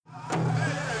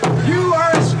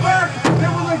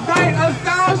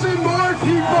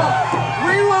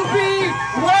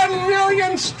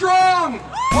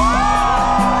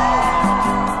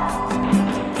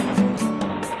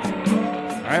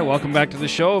welcome back to the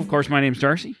show. Of course, my name's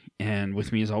Darcy, and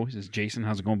with me as always is Jason.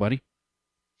 How's it going, buddy?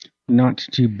 Not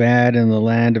too bad in the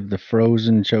land of the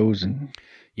frozen chosen.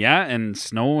 Yeah, and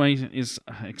snow is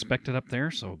expected up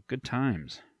there, so good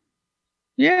times.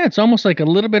 Yeah, it's almost like a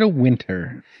little bit of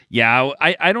winter. Yeah,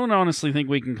 I don't honestly think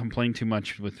we can complain too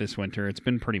much with this winter. It's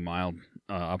been pretty mild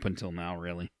up until now,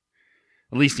 really.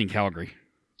 At least in Calgary.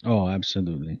 Oh,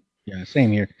 absolutely. Yeah,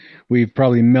 same here. We've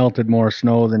probably melted more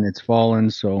snow than it's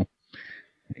fallen, so,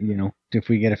 you know, if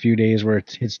we get a few days where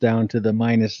it hits down to the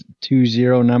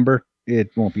 -20 number, it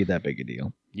won't be that big a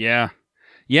deal. Yeah.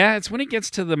 Yeah, it's when it gets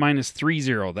to the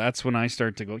 -30, that's when I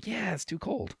start to go, yeah, it's too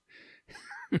cold.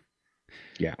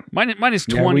 Yeah. Minus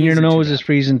 20. Yeah, when your nose is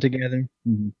freezing together.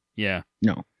 Mm-hmm. Yeah.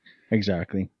 No,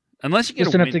 exactly. Unless you get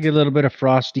just enough to get a little bit of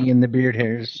frosty in the beard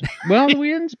hairs. Well, the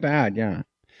wind's bad, yeah.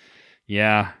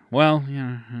 Yeah. Well,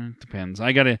 yeah, it depends.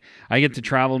 I get to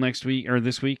travel next week or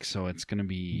this week, so it's gonna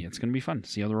be fun to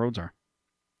see how the roads are.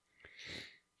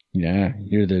 Yeah,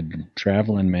 you're the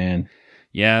traveling man.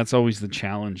 Yeah, it's always the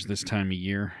challenge this time of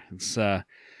year. It's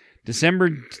December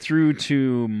through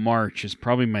to March is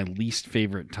probably my least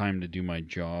favorite time to do my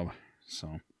job.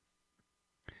 So,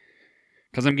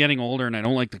 because I'm getting older and I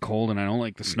don't like the cold and I don't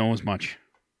like the snow as much.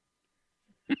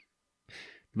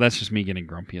 That's just me getting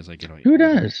grumpy as I get older. Who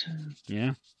does?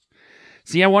 Yeah.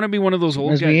 See, I want to be one of those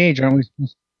old guys. As we age, aren't we?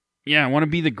 Yeah, I want to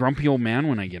be the grumpy old man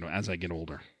as I get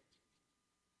older.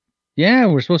 Yeah,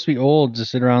 we're supposed to be old to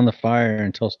sit around the fire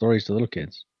and tell stories to little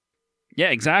kids. Yeah,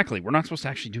 exactly. We're not supposed to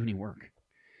actually do any work.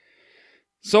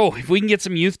 So, if we can get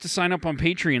some youth to sign up on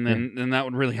Patreon, then that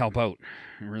would really help out.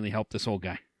 And really help this old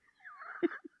guy.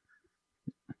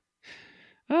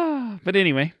 But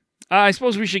anyway, I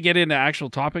suppose we should get into actual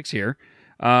topics here.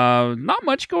 Not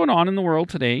much going on in the world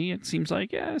today. It seems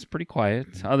like, yeah, it's pretty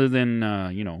quiet. Other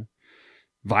than,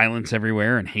 violence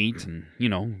everywhere and hate and,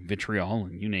 vitriol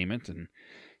and you name it. And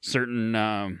certain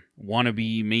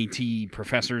wannabe Métis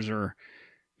professors are,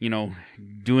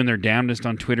 doing their damnedest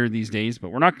on Twitter these days. But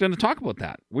we're not going to talk about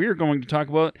that. We're going to talk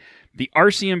about the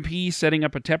RCMP setting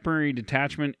up a temporary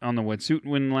detachment on the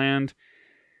Wet'suwet'en land.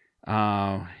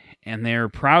 And they're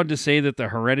proud to say that the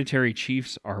hereditary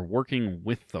chiefs are working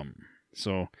with them.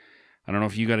 So, I don't know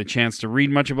if you got a chance to read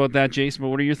much about that, Jason, but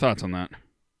what are your thoughts on that?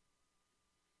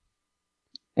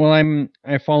 Well,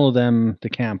 I follow the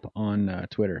camp on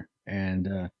Twitter, and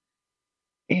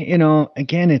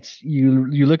again, it's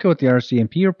you look at what the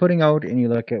RCMP are putting out, and you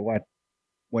look at what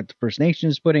the First Nation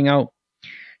is putting out,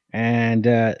 and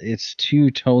it's two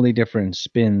totally different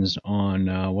spins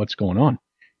on what's going on.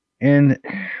 And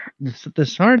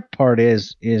the hard part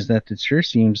is that it sure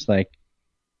seems like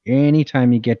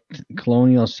anytime you get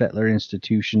colonial settler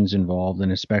institutions involved,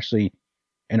 and especially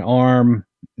an arm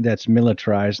that's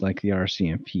militarized like the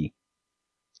RCMP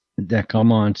that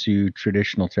come onto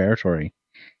traditional territory,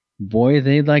 boy,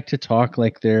 they like to talk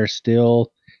like they're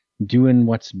still doing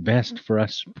what's best for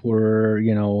us poor,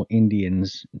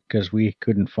 Indians, because we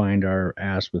couldn't find our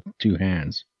ass with two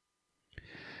hands.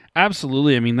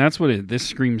 Absolutely. I mean, that's what this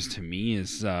screams to me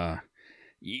is,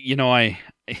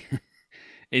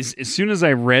 as soon as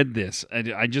I read this,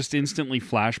 I just instantly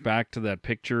flash back to that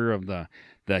picture of the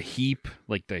heap,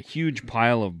 like the huge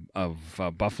pile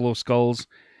of buffalo skulls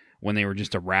when they were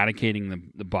just eradicating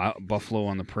the buffalo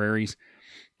on the prairies.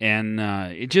 And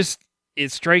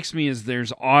it strikes me as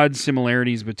there's odd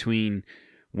similarities between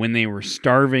when they were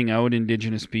starving out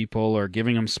Indigenous people or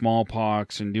giving them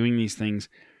smallpox and doing these things.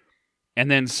 And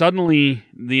then suddenly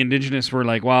the Indigenous were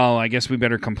like, well, I guess we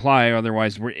better comply,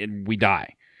 otherwise we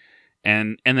die.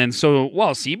 And then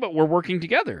but we're working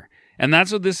together. And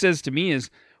that's what this says to me is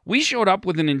we showed up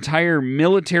with an entire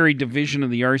military division of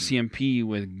the RCMP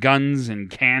with guns and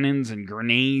cannons and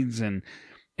grenades and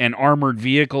armored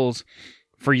vehicles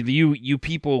for you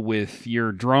people with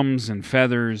your drums and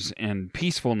feathers and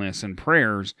peacefulness and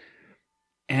prayers.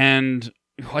 And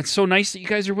it's so nice that you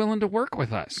guys are willing to work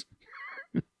with us.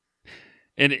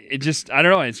 And it just, I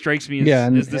don't know, it strikes me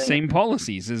as the same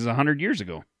policies as 100 years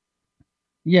ago.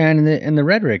 Yeah, and the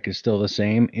rhetoric is still the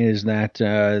same, is that,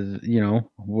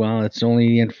 it's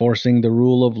only enforcing the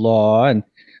rule of law, and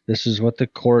this is what the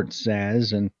court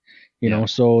says, and,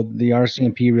 so the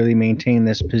RCMP really maintain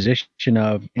this position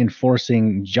of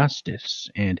enforcing justice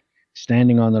and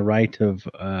standing on the right of,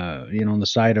 on the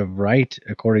side of right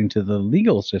according to the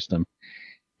legal system.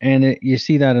 And you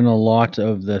see that in a lot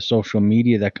of the social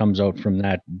media that comes out from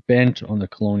that bent on the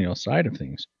colonial side of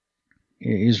things.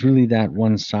 Is really that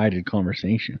one-sided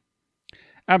conversation.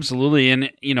 Absolutely.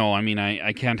 And,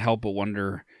 I can't help but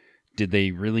wonder, did they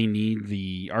really need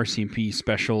the RCMP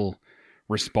special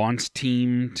response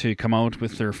team to come out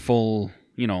with their full,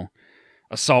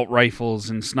 assault rifles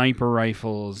and sniper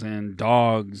rifles and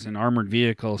dogs and armored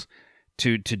vehicles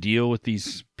to deal with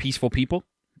these peaceful people.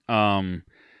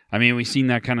 I mean, we've seen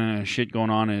that kind of shit going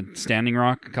on at Standing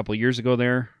Rock a couple of years ago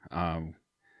there.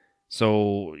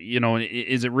 So,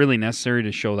 is it really necessary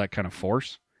to show that kind of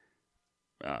force?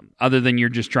 Other than you're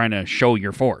just trying to show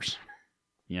your force,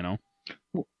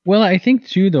 Well, I think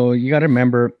too, though, you got to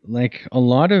remember, like a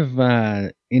lot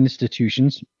of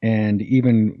institutions and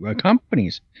even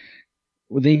companies,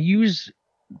 they use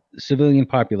civilian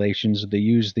populations, they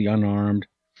use the unarmed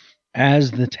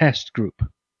as the test group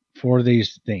for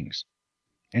these things.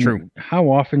 And True. how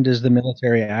often does the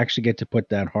military actually get to put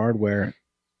that hardware?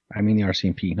 I mean, the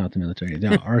RCMP, not the military.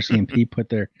 The RCMP put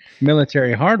their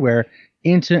military hardware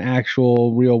into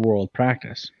actual real world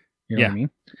practice. You know what I mean?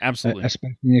 Absolutely.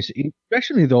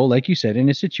 Especially though, like you said, in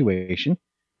a situation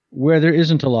where there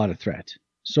isn't a lot of threat.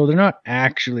 So they're not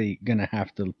actually going to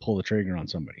have to pull the trigger on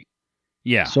somebody.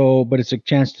 Yeah. So, but it's a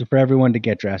chance for everyone to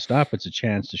get dressed up. It's a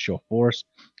chance to show force,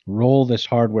 roll this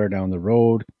hardware down the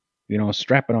road,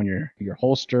 strap it on your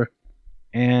holster,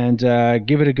 and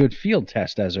give it a good field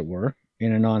test, as it were,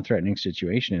 in a non-threatening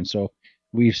situation. And so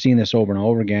we've seen this over and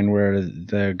over again where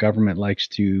the government likes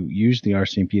to use the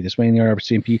RCMP this way, and the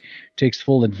RCMP takes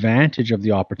full advantage of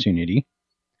the opportunity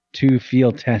to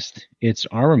field test its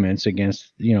armaments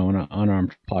against, an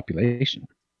unarmed population.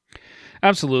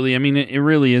 Absolutely. I mean, it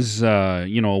really is, a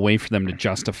way for them to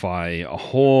justify a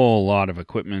whole lot of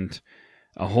equipment,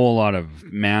 a whole lot of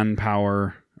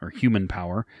manpower or human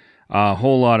power, a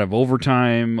whole lot of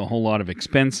overtime, a whole lot of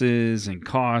expenses and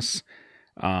costs.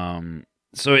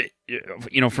 So,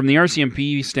 from the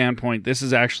RCMP standpoint, this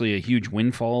is actually a huge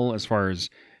windfall as far as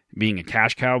being a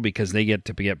cash cow because they get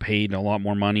to get paid a lot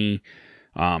more money.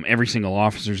 Every single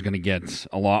officer is going to get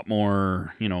a lot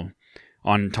more,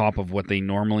 on top of what they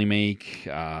normally make.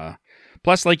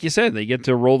 Plus, like you said, they get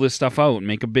to roll this stuff out and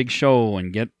make a big show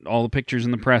and get all the pictures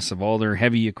in the press of all their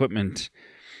heavy equipment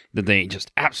that they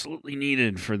just absolutely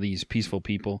needed for these peaceful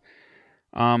people.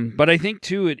 But I think,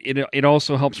 too, it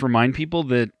also helps remind people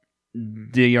that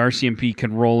the RCMP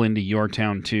can roll into your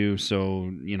town, too. So,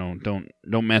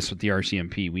 don't mess with the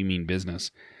RCMP. We mean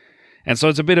business. And so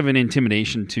it's a bit of an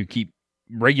intimidation to keep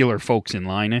regular folks in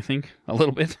line, I think, a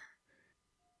little bit.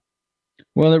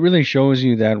 Well, it really shows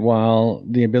you that while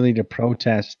the ability to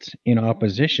protest in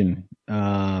opposition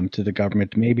to the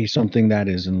government may be something that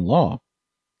is in law,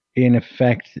 in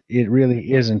effect, it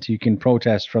really isn't. You can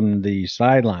protest from the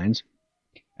sidelines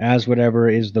as whatever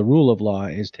is the rule of law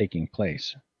is taking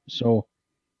place. So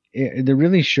it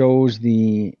really shows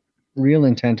the real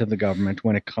intent of the government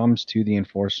when it comes to the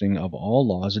enforcing of all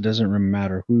laws. It doesn't really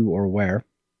matter who or where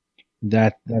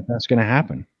that's going to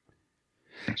happen.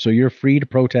 So you're free to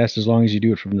protest as long as you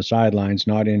do it from the sidelines,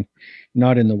 not in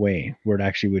the way where it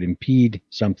actually would impede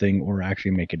something or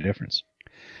actually make a difference.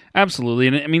 Absolutely.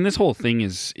 And I mean, this whole thing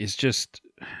is just,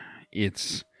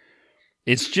 it's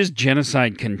just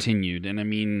genocide continued. And I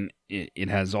mean, it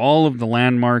has all of the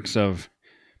landmarks of,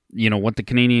 what the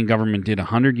Canadian government did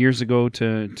 100 years ago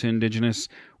to Indigenous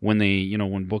when they,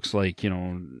 when books like,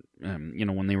 when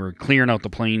they were clearing out the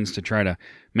plains to try to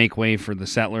make way for the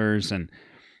settlers. And,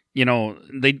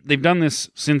 they've done this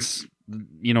since,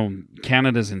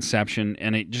 Canada's inception,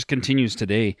 and it just continues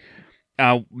today.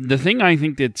 The thing I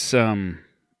think that's, well,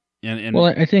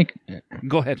 I think...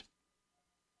 Go ahead.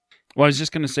 Well, I was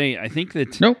just going to say, I think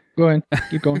that... No, go ahead.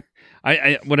 Keep going.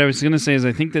 What I was going to say is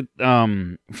I think that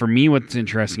for me, what's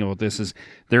interesting about this is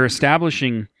they're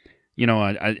establishing,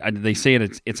 they say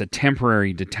it's a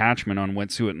temporary detachment on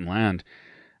Wet'suwet'en land.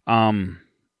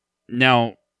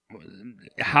 Now,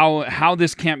 how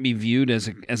this can't be viewed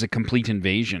as a complete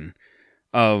invasion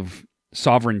of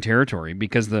sovereign territory,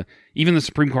 because even the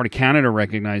Supreme Court of Canada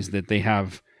recognized that they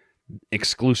have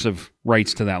exclusive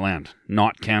rights to that land,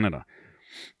 not Canada.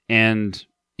 And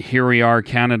here we are,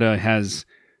 Canada has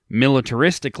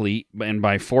militaristically and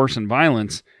by force and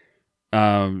violence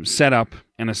set up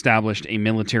and established a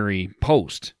military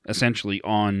post essentially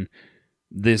on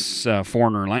this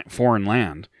foreign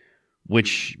land,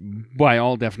 which by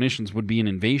all definitions would be an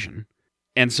invasion.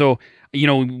 And so,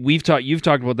 you've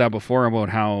talked about that before, about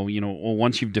how,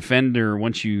 once you defend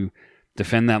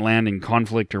that land in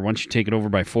conflict, or once you take it over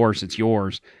by force, it's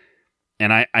yours.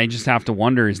 And I just have to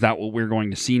wonder, is that what we're going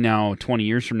to see now 20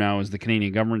 years from now? Is the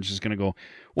Canadian government just going to go,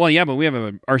 well, yeah, but we have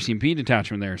a RCMP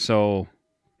detachment there, so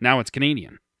now it's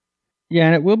Canadian. Yeah,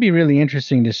 and it will be really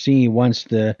interesting to see once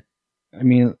they're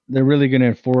really going to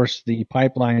enforce the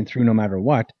pipeline through no matter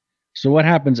what. So what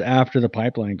happens after the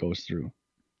pipeline goes through?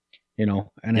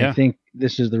 And yeah. I think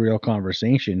this is the real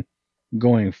conversation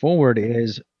going forward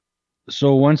is,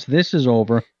 so once this is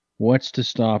over, what's to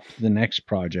stop the next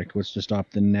project? What's to stop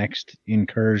the next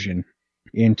incursion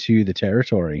into the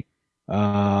territory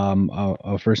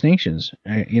of First Nations?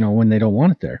 When they don't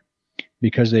want it there,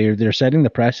 because they're setting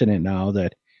the precedent now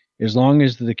that as long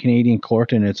as the Canadian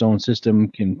court in its own system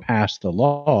can pass the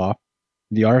law,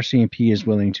 the RCMP is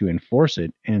willing to enforce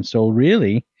it. And so,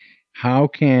 really, how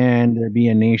can there be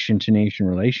a nation-to-nation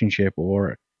relationship,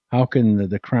 or how can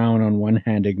the Crown on one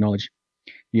hand acknowledge,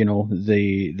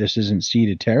 this isn't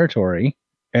ceded territory,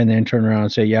 and then turn around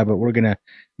and say, yeah, but we're going to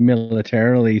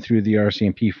militarily through the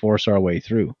RCMP force our way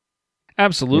through?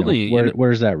 Absolutely.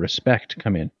 Where's that respect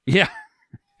come in? Yeah.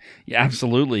 Yeah,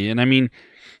 absolutely. And I mean,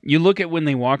 you look at when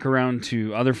they walk around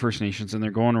to other First Nations and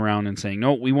they're going around and saying,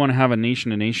 no, we want to have a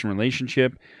nation-to-nation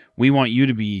relationship. We want you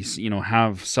to be,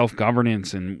 have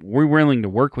self-governance, and we're willing to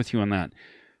work with you on that.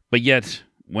 But yet,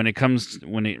 when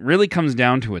it really comes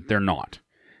down to it, they're not.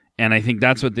 And I think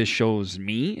that's what this shows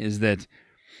me, is that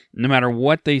no matter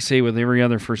what they say with every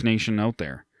other First Nation out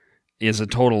there is a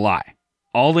total lie.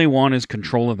 All they want is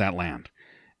control of that land.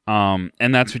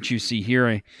 And that's what you see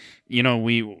here.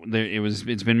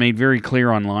 It's been made very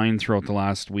clear online throughout the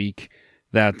last week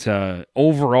that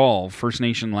overall First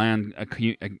Nation land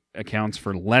accounts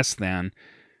for less than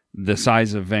the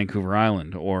size of Vancouver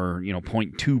Island, or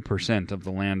 0.2% of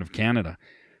the land of Canada.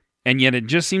 And yet it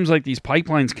just seems like these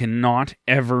pipelines cannot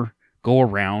ever go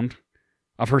around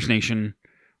a First Nation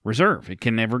reserve. It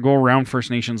can never go around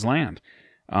First Nations land.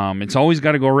 It's always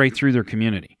got to go right through their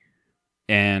community,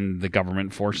 and the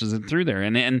government forces it through there.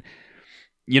 And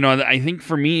I think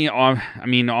for me,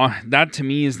 that to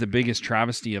me is the biggest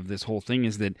travesty of this whole thing,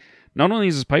 is that not only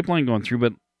is this pipeline going through,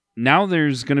 but now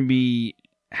there's going to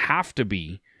have to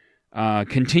be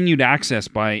continued access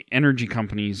by energy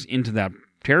companies into that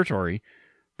territory,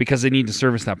 because they need to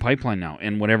service that pipeline now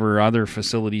and whatever other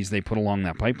facilities they put along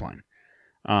that pipeline.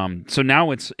 So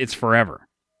now it's forever.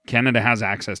 Canada has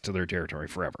access to their territory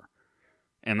forever.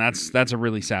 And that's a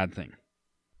really sad thing.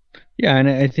 Yeah, and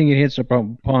I think it hits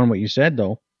upon what you said,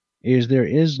 though, is there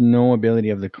is no ability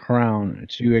of the Crown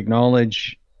to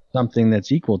acknowledge something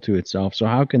that's equal to itself. So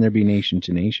how can there be nation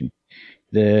to nation?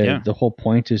 The whole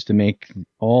point is to make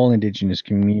all Indigenous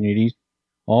communities,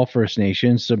 all First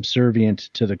Nations,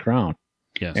 subservient to the Crown.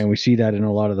 Yes. And we see that in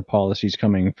a lot of the policies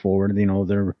coming forward.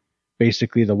 They're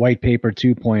basically the white paper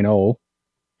 2.0.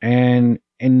 And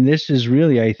this is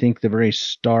really, I think, the very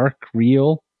stark,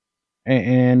 real,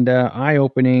 and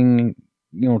eye-opening,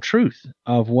 truth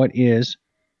of what is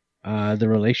the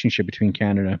relationship between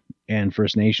Canada and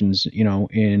First Nations,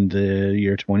 in the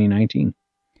year 2019.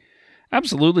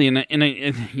 Absolutely, and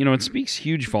it speaks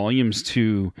huge volumes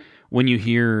to when you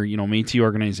hear Métis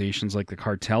organizations like the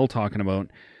Cartel talking about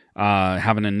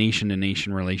having a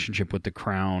nation-to-nation relationship with the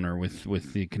Crown or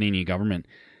with the Canadian government.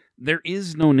 There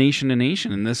is no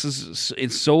nation-to-nation, and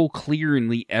it's so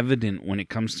clearly evident when it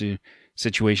comes to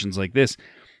situations like this.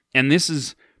 And this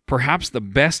is perhaps the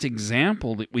best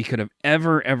example that we could have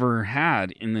ever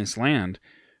had in this land,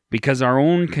 because our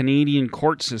own Canadian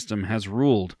court system has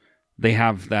ruled they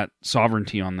have that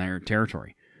sovereignty on their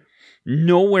territory.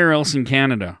 Nowhere else in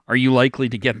Canada are you likely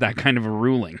to get that kind of a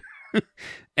ruling.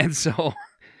 And so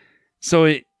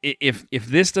if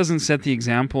this doesn't set the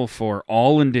example for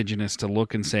all Indigenous to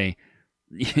look and say,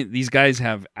 these guys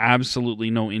have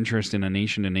absolutely no interest in a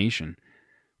nation-to-nation,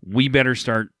 we better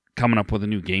start coming up with a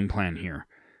new game plan here.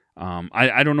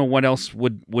 I don't know what else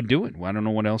would do it. I don't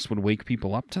know what else would wake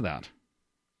people up to that.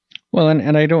 Well,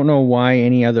 and I don't know why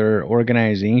any other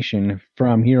organization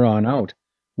from here on out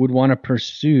would want to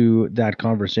pursue that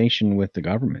conversation with the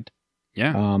government.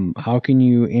 Yeah. How can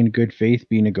you, in good faith,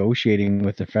 be negotiating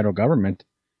with the federal government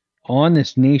on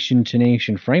this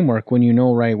nation-to-nation framework when you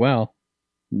know right well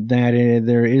that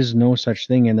there is no such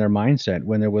thing in their mindset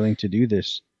when they're willing to do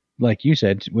this, like you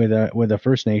said, with a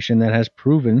First Nation that has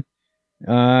proven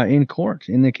in court,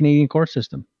 in the Canadian court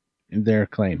system, their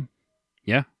claim.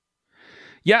 Yeah.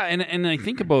 Yeah, and I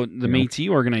think about the Métis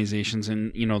organizations,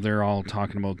 and they're all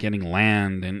talking about getting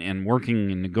land and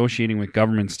working and negotiating with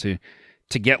governments to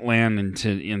get land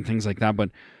and things like that.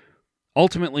 But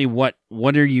ultimately, what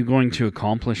are you going to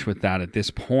accomplish with that at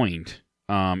this point?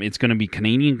 It's going to be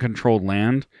Canadian controlled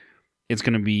land. You're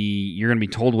going to be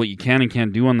told what you can and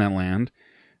can't do on that land.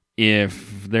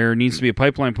 If there needs to be a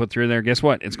pipeline put through there, guess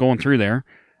what? It's going through there.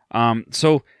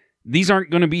 So these aren't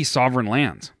going to be sovereign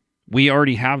lands. We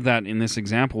already have that in this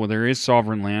example where there is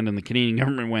sovereign land, and the Canadian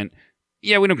government went,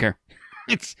 yeah, we don't care.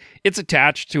 It's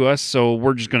attached to us, so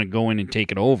we're just going to go in and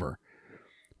take it over.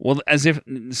 Well,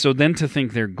 then to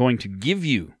think they're going to give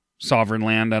you sovereign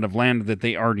land out of land that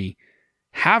they already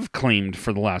have claimed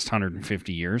for the last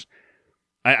 150 years,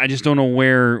 I just don't know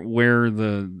where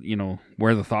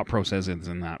the thought process is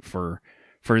in that for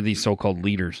these so-called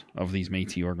leaders of these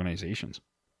Métis organizations.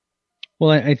 Well,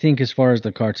 I think as far as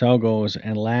the cartel goes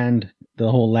and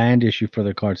the whole land issue for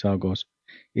the cartel goes,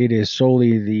 it is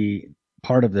solely the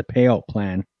part of the payout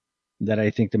plan that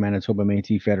I think the Manitoba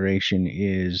Métis Federation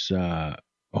is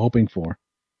hoping for,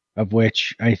 of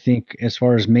which I think as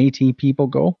far as Métis people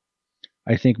go,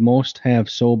 I think most have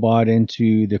so bought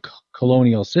into the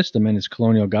colonial system and its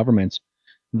colonial governments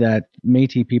that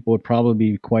Métis people would probably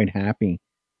be quite happy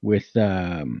with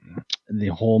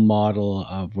the whole model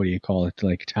of, what do you call it,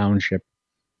 like township,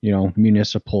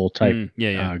 municipal type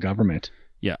government.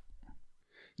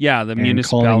 Yeah, the And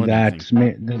municipality calling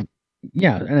that,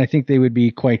 and I think they would be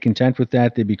quite content with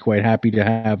that. They'd be quite happy to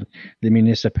have the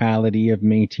municipality of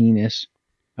Métis-ness,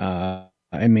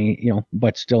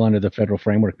 but still under the federal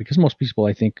framework, because most people,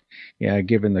 I think,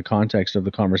 given the context of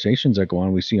the conversations that go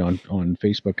on, we see on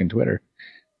Facebook and Twitter,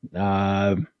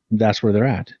 that's where they're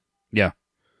at. Yeah.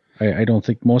 I don't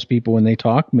think most people, when they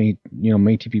talk,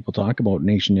 Métis people talk about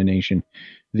nation to nation,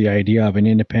 the idea of an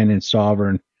independent,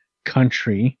 sovereign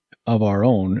country of our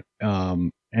own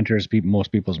enters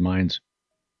most people's minds.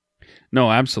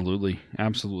 No, absolutely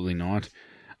not.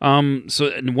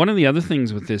 So one of the other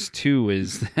things with this too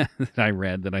is that I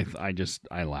read that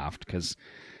I laughed because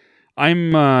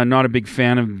I'm not a big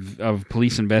fan of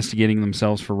police investigating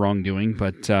themselves for wrongdoing,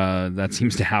 but that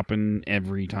seems to happen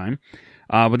every time.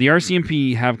 But the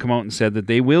RCMP have come out and said that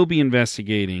they will be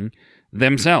investigating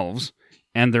themselves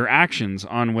and their actions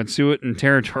on Wet'suwet'en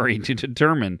territory to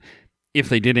determine if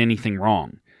they did anything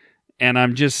wrong. And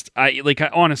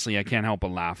honestly, I can't help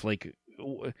but laugh. Like,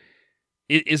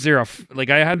 is there I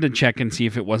had to check and see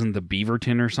if it wasn't the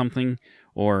Beaverton or something,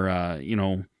 or,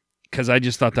 because I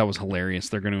just thought that was hilarious.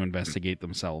 They're going to investigate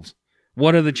themselves.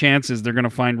 What are the chances they're going to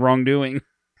find wrongdoing?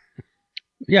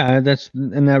 Yeah,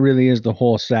 that really is the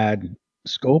whole sad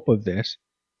scope of this,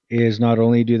 is not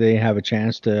only do they have a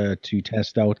chance to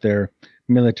test out their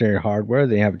military hardware,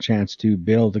 they have a chance to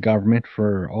build the government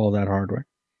for all that hardware.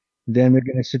 Then they're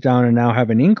going to sit down and now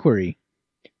have an inquiry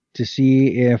to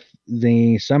see if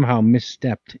they somehow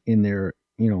misstepped in their,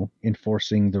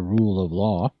 enforcing the rule of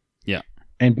law. Yeah.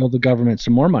 And build the government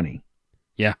some more money.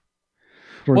 Yeah.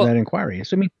 For that inquiry.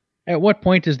 So, at what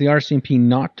point is the RCMP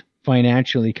not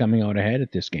financially coming out ahead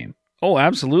at this game? Oh,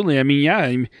 absolutely.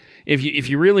 If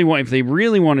you really want, if they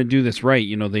really want to do this right,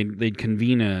 they'd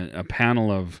convene a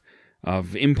panel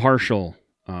of impartial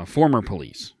former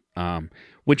police,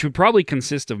 which would probably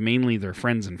consist of mainly their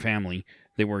friends and family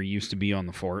that were used to be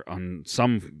on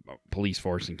some police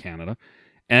force in Canada,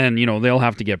 and they'll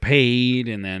have to get paid,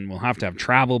 and then we'll have to have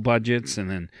travel budgets, and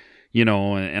then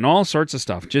and all sorts of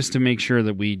stuff just to make sure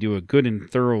that we do a good and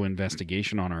thorough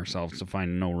investigation on ourselves to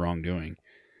find no wrongdoing.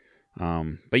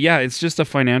 But yeah, it's just a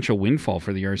financial windfall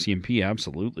for the RCMP,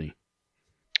 absolutely.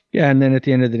 Yeah, and then at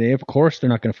the end of the day, of course, they're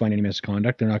not going to find any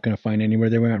misconduct. They're not going to find anywhere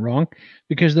they went wrong,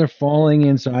 because they're falling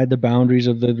inside the boundaries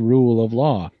of the rule of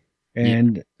law.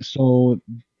 And so,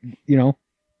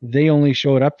 they only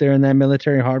showed up there in that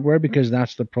military hardware because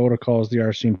that's the protocols the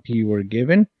RCMP were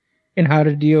given in how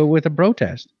to deal with a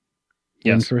protest.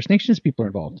 Yes. When First Nations people are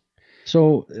involved.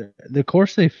 So, of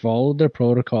course, they followed their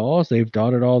protocols. They've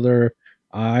dotted all their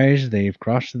I's. They've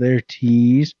crossed their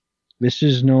T's. This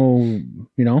is no,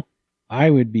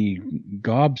 I would be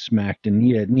gobsmacked and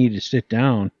need to sit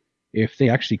down if they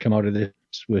actually come out of this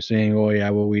with saying, oh,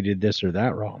 yeah, well, we did this or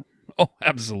that wrong. Oh,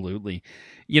 absolutely.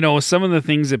 Some of the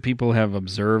things that people have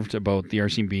observed about the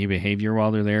RCMP behavior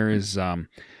while they're there is, I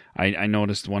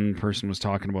noticed one person was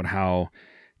talking about how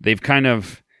they've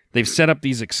set up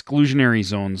these exclusionary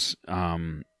zones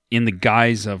in the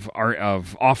guise of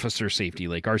officer safety,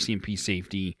 like RCMP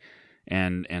safety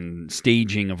and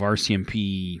staging of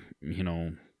RCMP,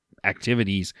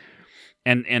 activities,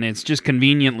 and it's just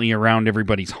conveniently around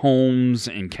everybody's homes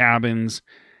and cabins.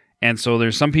 And so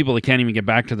there's some people that can't even get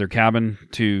back to their cabin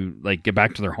to get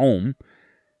back to their home,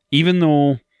 even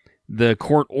though the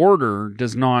court order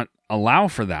does not allow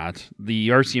for that. The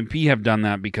RCMP have done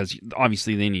that because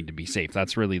obviously they need to be safe.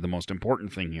 That's really the most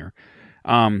important thing here.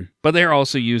 But they're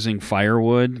also using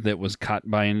firewood that was cut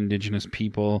by an Indigenous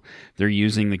people. They're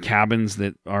using the cabins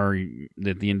that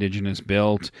the Indigenous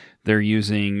built. They're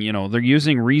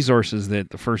using resources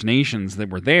that the First Nations that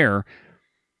were there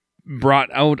brought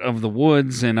out of the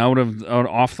woods and out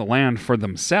off the land for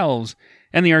themselves,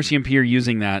 and the RCMP are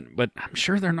using that, but I'm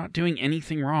sure they're not doing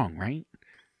anything wrong, right?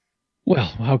 Well,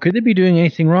 how could they be doing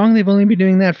anything wrong? They've only been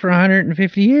doing that for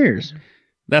 150 years.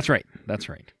 That's right.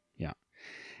 Yeah.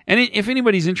 And if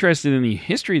anybody's interested in the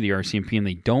history of the RCMP and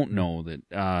they don't know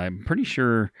that, I'm pretty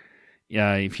sure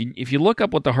if you look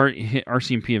up what the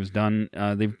RCMP has done,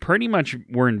 they pretty much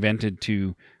were invented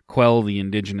to quell the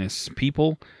indigenous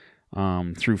people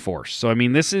through force. So I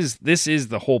mean, this is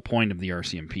the whole point of the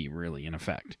RCMP, really, in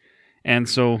effect. And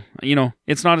so,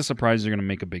 it's not a surprise they're going to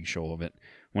make a big show of it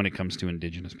when it comes to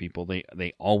indigenous people.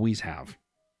 They always have.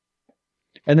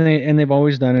 And they've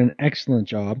always done an excellent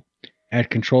job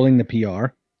at controlling the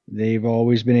PR. They've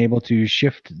always been able to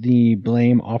shift the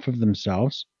blame off of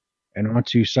themselves and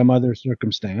onto some other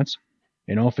circumstance.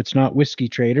 If it's not whiskey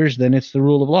traders, then it's the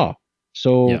rule of law.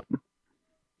 So,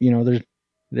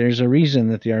 there's a reason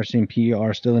that the RCMP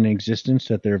are still in existence,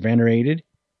 that they're venerated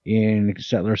in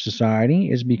settler society,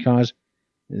 is because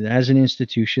as an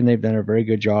institution, they've done a very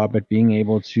good job at being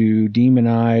able to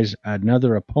demonize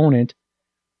another opponent.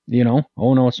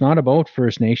 Oh no, it's not about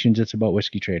First Nations, it's about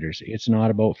whiskey traders. It's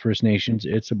not about First Nations,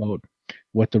 it's about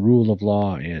what the rule of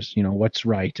law is, what's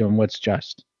right and what's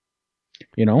just,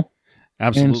 Absolutely.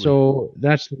 And so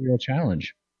that's the real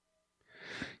challenge.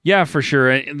 Yeah, for sure.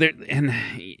 And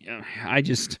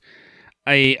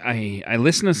I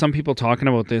listen to some people talking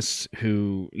about this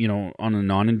who, on a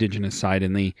non-Indigenous side,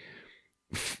 and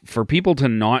for people to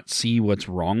not see what's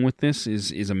wrong with this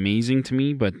is amazing to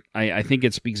me. But I think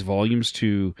it speaks volumes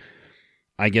to,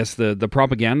 I guess, the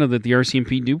propaganda that the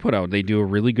RCMP do put out. They do a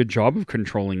really good job of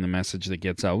controlling the message that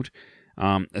gets out,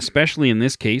 especially in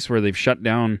this case where they've shut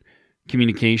down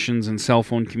communications and cell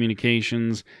phone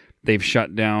communications. They've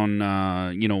shut down,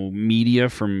 media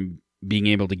from being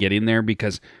able to get in there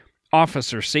because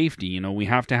officer safety. We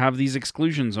have to have these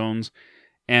exclusion zones,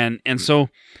 and so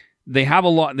they have a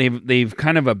lot. They've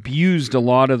kind of abused a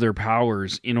lot of their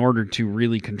powers in order to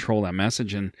really control that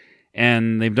message,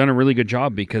 and they've done a really good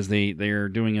job because they're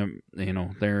doing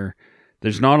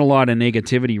there's not a lot of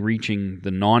negativity reaching the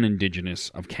non-Indigenous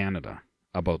of Canada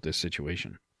about this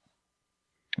situation.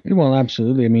 Well,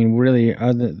 absolutely. I mean, really,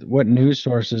 what news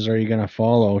sources are you going to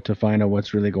follow to find out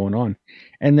what's really going on?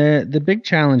 And the big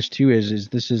challenge too is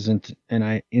this isn't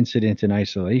an incident in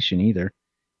isolation either.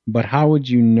 But how would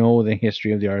you know the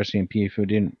history of the RCMP if it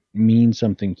didn't mean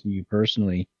something to you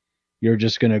personally? You're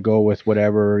just going to go with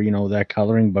whatever that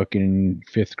coloring book in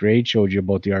 5th grade showed you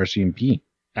about the RCMP.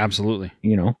 Absolutely.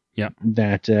 Yeah.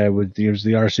 That there's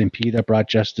the RCMP that brought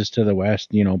justice to the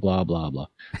West, blah, blah, blah.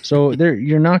 So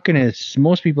you're not going to,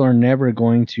 most people are never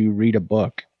going to read a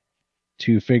book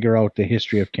to figure out the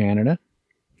history of Canada.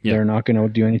 Yep. They're not going to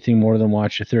do anything more than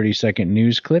watch a 30-second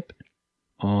news clip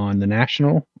on the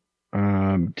National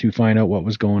to find out what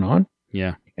was going on.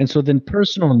 Yeah. And so then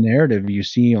personal narrative you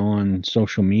see on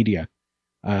social media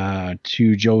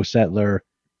to Joe Settler,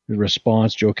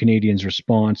 Joe Canadian's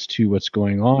response to what's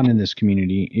going on in this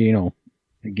community,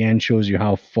 again shows you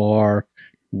how far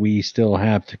we still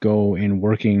have to go in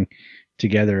working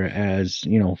together as,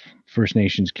 First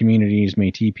Nations communities,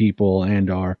 Métis people, and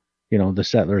our, the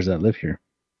settlers that live here.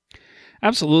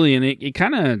 Absolutely, and it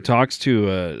kind of talks to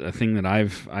a thing that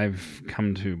I've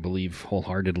come to believe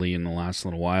wholeheartedly in the last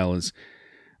little while is,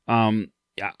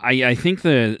 I think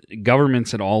the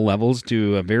governments at all levels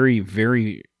do a very,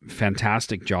 very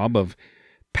fantastic job of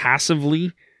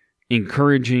passively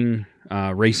encouraging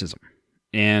racism.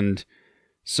 And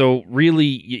so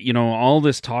really, all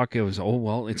this talk is,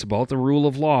 it's about the rule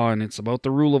of law and it's about the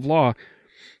rule of law.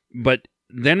 But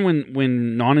then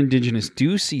when non-Indigenous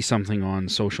do see something on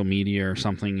social media or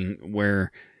something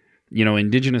where,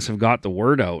 Indigenous have got the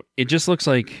word out, it just looks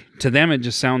like, to them, it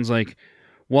just sounds like,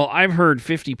 well, I've heard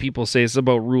 50 people say it's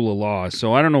about rule of law,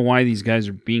 so I don't know why these guys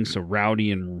are being so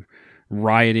rowdy and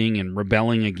rioting and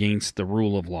rebelling against the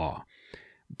rule of law.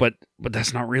 But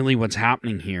that's not really what's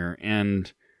happening here,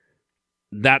 and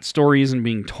that story isn't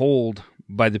being told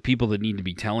by the people that need to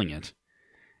be telling it.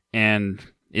 And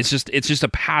it's just a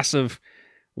passive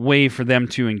way for them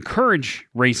to encourage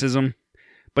racism,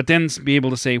 but then be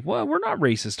able to say, well, we're not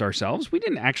racist ourselves. We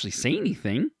didn't actually say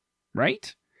anything,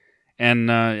 right?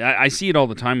 And I see it all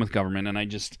the time with government, and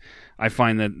I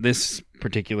find that this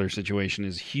particular situation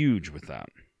is huge with that.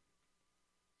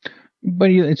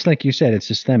 But it's like you said, it's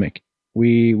systemic.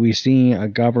 We see a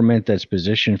government that's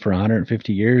positioned for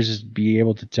 150 years be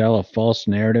able to tell a false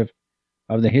narrative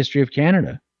of the history of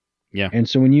Canada. Yeah. And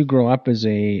so when you grow up as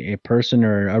a person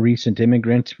or a recent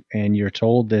immigrant and you're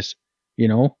told this,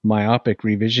 myopic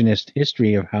revisionist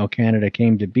history of how Canada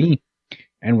came to be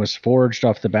and was forged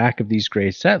off the back of these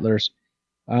great settlers,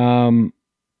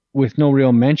 with no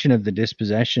real mention of the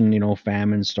dispossession,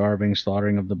 famine, starving,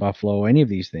 slaughtering of the buffalo, any of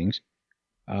these things.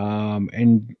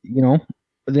 Then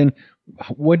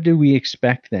what do we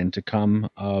expect then to come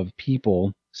of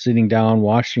people sitting down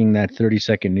watching that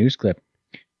 30-second news clip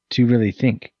to really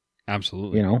think?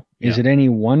 Absolutely. Is it any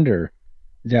wonder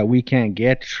that we can't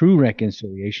get true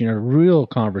reconciliation, a real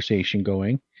conversation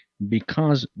going,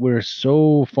 because we're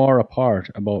so far apart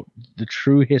about the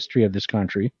true history of this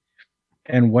country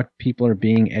and what people are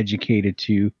being educated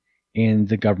to in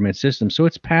the government system. So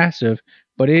it's passive,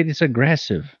 but it is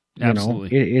aggressive.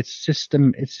 Absolutely. It's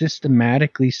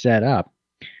systematically set up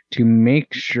to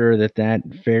make sure that that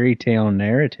fairy tale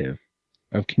narrative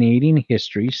of Canadian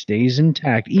history stays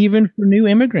intact, even for new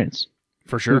immigrants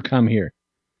For who sure. come here.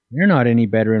 They're not any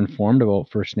better informed about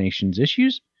First Nations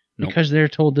issues Nope. because they're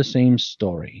told the same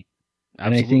story.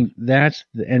 And I Absolutely. think that's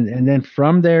and then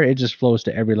from there it just flows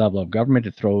to every level of government.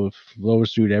 It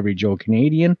flows through to every Joe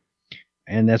Canadian,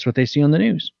 and that's what they see on the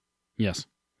news. Yes.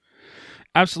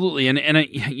 Absolutely. And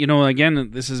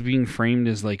again, this is being framed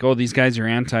as like, oh, these guys are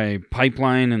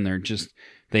anti-pipeline and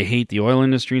they hate the oil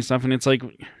industry and stuff. And it's like,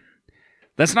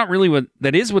 that's not really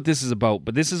that is what this is about,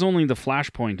 but this is only the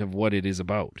flashpoint of what it is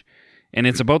about. And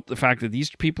it's about the fact that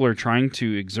these people are trying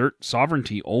to exert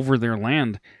sovereignty over their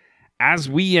land, as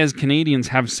we as Canadians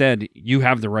have said, you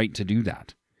have the right to do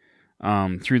that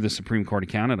through the Supreme Court of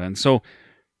Canada. And so,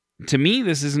 to me,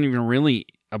 this isn't even really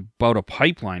about a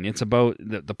pipeline. It's about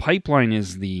the pipeline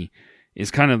is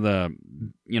kind of the,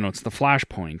 it's the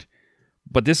flashpoint.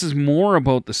 But this is more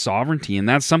about the sovereignty, and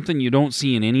that's something you don't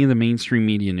see in any of the mainstream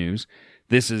media news.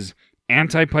 This is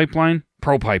anti-pipeline,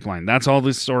 pro-pipeline. That's all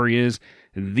this story is.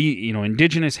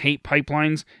 Indigenous hate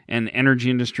pipelines and energy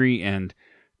industry, and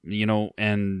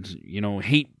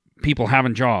hate people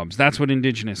having jobs. That's what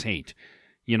Indigenous hate.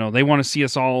 They want to see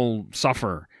us all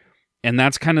suffer. And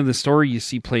that's kind of the story you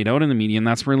see played out in the media, and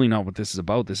that's really not what this is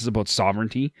about. This is about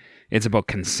sovereignty. It's about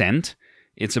consent.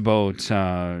 It's about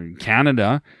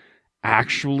Canada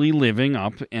actually living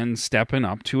up and stepping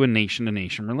up to a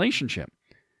nation-to-nation relationship.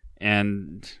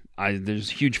 And there's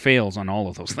huge fails on all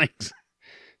of those things.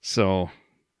 So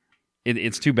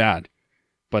it's too bad.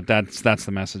 But that's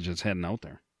the message that's heading out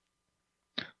there.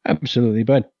 Absolutely,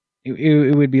 but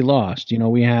it would be lost.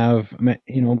 We have,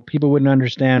 people wouldn't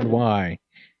understand why.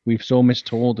 We've so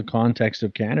mistold the context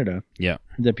of Canada. Yeah.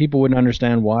 That people wouldn't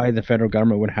understand why the federal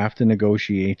government would have to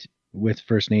negotiate with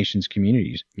First Nations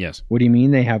communities. Yes. What do you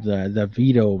mean they have the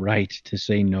veto right to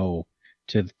say no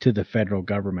to the federal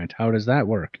government? How does that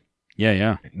work?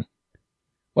 Yeah.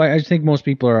 Well, I think most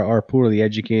people are poorly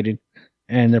educated,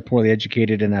 and they're poorly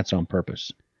educated, and that's on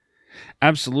purpose.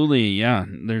 Absolutely, yeah.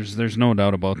 There's no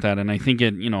doubt about that, and I think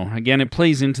it, again, it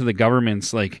plays into the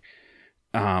government's like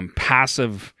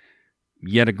passive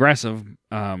yet aggressive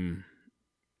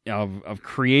of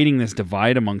creating this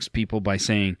divide amongst people by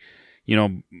saying,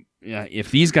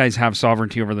 if these guys have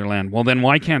sovereignty over their land, well, then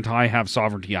why can't I have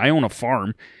sovereignty? I own a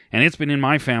farm, and it's been in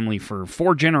my family for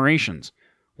 4 generations.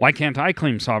 Why can't I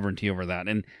claim sovereignty over that?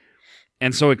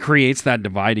 And so it creates that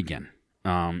divide again.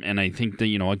 And I think that,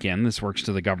 again, this works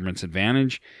to the government's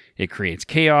advantage. It creates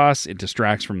chaos. It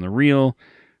distracts from the real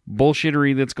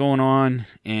bullshittery that's going on,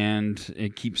 and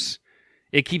it keeps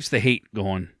the hate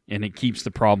going, and it keeps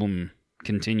the problem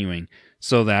continuing,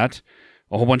 so that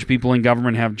a whole bunch of people in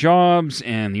government have jobs,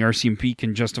 and the RCMP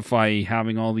can justify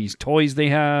having all these toys they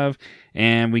have,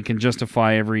 and we can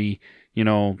justify every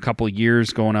couple of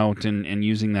years going out and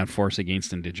using that force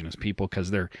against Indigenous people,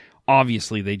 because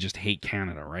they just hate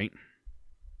Canada, right?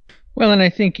 Well, and I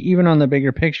think even on the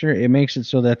bigger picture, it makes it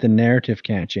so that the narrative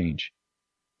can't change,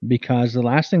 because the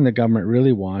last thing the government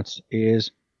really wants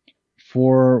is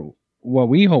for what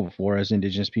we hope for as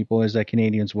Indigenous people is that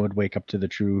Canadians would wake up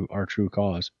to our true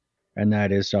cause, and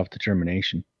that is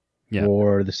self-determination. Yeah.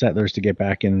 For the settlers to get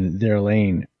back in their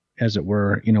lane, as it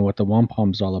were, what the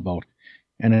wampum's all about.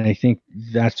 And I think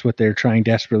that's what they're trying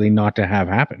desperately not to have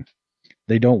happen.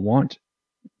 They don't want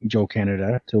Joe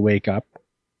Canada to wake up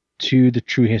to the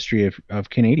true history of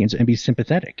Canadians and be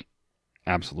sympathetic.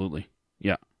 Absolutely.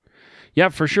 Yeah. Yeah,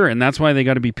 for sure. And that's why they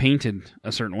got to be painted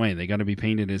a certain way. They got to be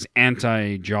painted as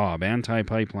anti-job,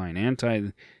 anti-pipeline,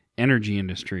 anti-energy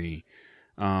industry.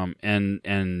 And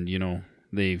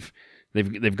they've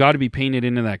got to be painted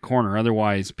into that corner.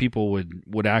 Otherwise, people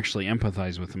would actually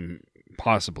empathize with them,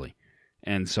 possibly.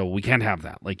 And so we can't have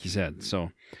that, like you said. So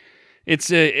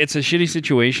it's a shitty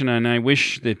situation, and I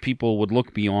wish that people would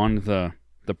look beyond the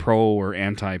pro or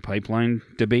anti-pipeline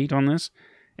debate on this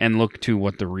and look to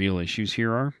what the real issues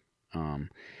here are.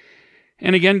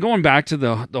 And again, going back to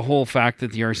the whole fact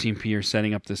that the RCMP are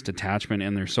setting up this detachment,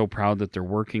 and they're so proud that they're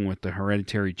working with the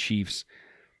hereditary chiefs.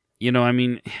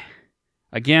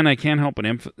 Again, I can't help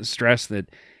but stress that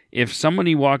if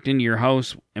somebody walked into your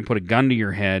house and put a gun to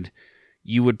your head,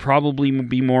 you would probably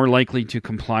be more likely to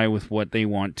comply with what they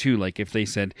want too. Like if they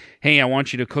said, hey, I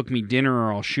want you to cook me dinner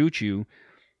or I'll shoot you.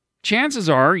 chances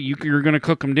are you're going to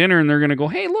cook them dinner and they're going to go,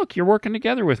 hey, look, you're working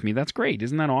together with me. That's great.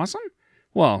 Isn't that awesome?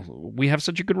 Well, we have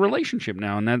such a good relationship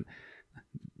now, and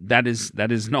that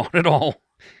is not at all.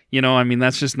 I mean,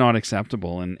 that's just not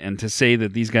acceptable. And to say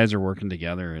that these guys are working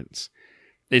together,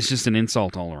 it's just an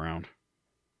insult all around.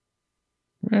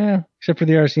 Except for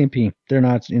the RCMP. They're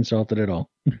not insulted at all.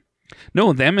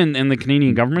 No, them and the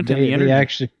Canadian government and the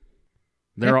energy.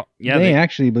 They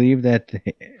actually believe that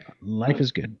life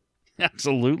is good.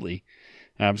 Absolutely.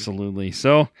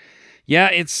 So, yeah,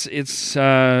 it's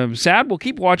sad. We'll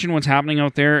keep watching what's happening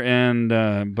out there,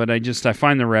 and but I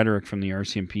find the rhetoric from the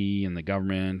RCMP and the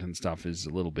government and stuff is a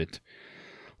little bit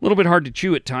hard to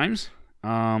chew at times.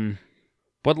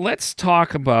 But let's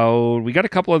talk about. We got a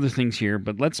couple other things here,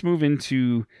 but let's move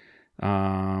into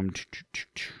some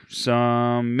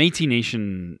Métis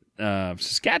Nation of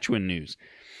Saskatchewan news.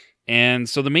 And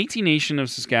so the Métis Nation of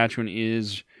Saskatchewan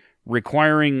is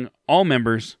requiring all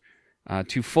members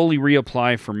to fully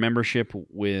reapply for membership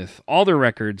with all their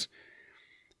records.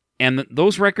 And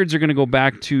those records are going to go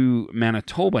back to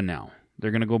Manitoba now.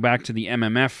 They're going to go back to the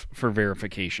MMF for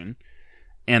verification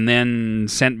and then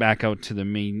sent back out to the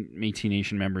Métis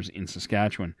Nation members in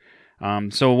Saskatchewan.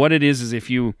 So what it is if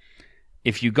you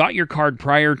got your card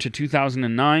prior to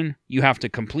 2009, you have to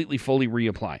completely fully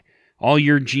reapply. All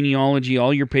your genealogy,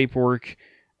 all your paperwork,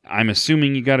 I'm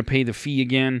assuming you got to pay the fee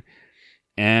again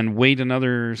and wait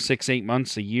another 6-8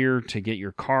 months, a year to get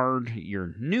your card,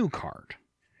 your new card.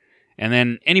 And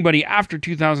then anybody after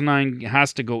 2009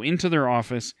 has to go into their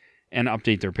office and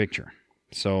update their picture.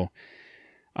 So,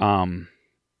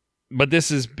 but this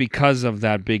is because of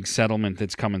that big settlement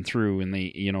that's coming through, and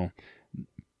they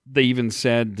even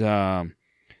said,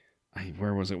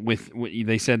 where was it?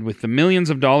 They said with the millions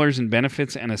of dollars in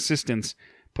benefits and assistance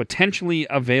potentially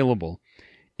available,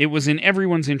 it was in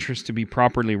everyone's interest to be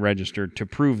properly registered to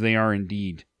prove they are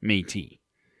indeed Métis.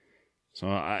 So,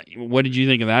 what did you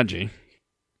think of that, Jay?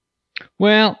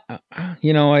 Well,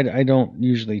 I don't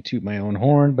usually toot my own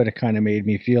horn, but it kind of made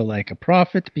me feel like a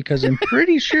prophet because I'm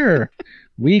pretty sure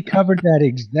we covered that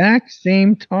exact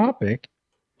same topic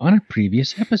on a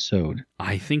previous episode.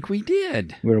 I think we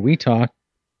did. Where we talked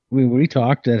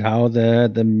at how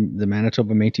the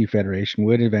Manitoba Métis Federation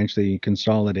would eventually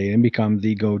consolidate and become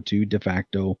the go-to de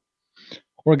facto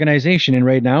organization. And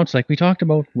right now, it's like we talked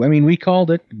about. I mean, we called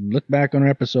it. Look back on our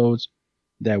episodes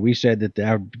that we said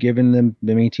that given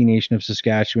the Métis Nation of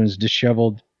Saskatchewan's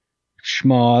disheveled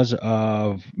schmoz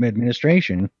of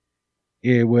administration,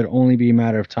 it would only be a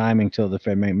matter of time until the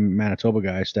Manitoba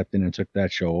guy stepped in and took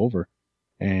that show over.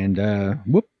 And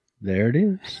whoop, there it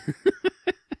is.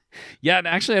 Yeah,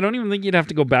 actually, I don't even think you'd have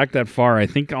to go back that far. I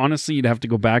think, honestly, you'd have to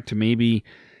go back to maybe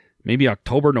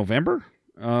October, November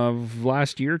of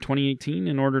last year, 2018,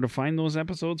 in order to find those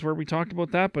episodes where we talked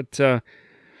about that. But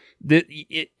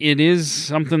it is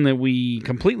something that we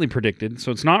completely predicted,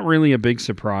 so it's not really a big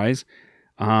surprise.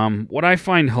 What I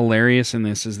find hilarious in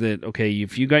this is that, okay,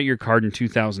 if you got your card in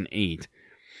 2008,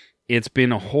 it's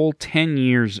been a whole 10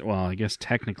 years. Well, I guess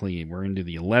technically we're into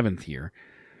the 11th year.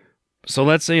 So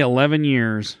let's say 11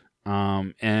 years,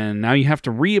 and now you have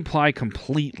to reapply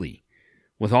completely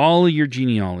with all of your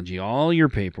genealogy, all your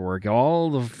paperwork,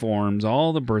 all the forms,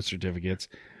 all the birth certificates,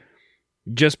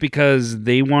 just because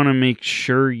they want to make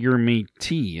sure you're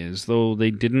Métis, as though they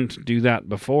didn't do that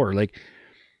before. Like,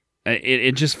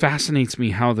 it just fascinates me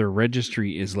how their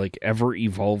registry is like ever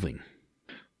evolving.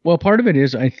 Well, part of it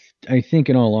is, I think,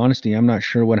 in all honesty, I'm not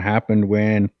sure what happened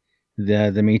when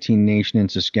the Métis Nation in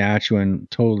Saskatchewan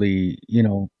totally,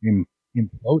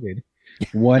 imploded.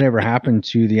 Whatever happened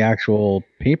to the actual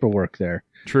paperwork there?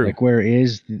 True. Like, where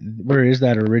is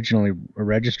that originally a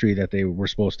registry that they were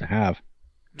supposed to have?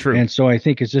 True. And so I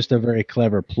think it's just a very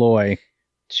clever ploy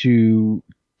to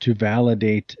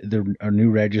validate a new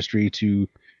registry, to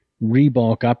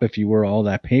rebulk up, if you were, all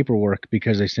that paperwork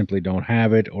because they simply don't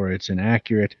have it or it's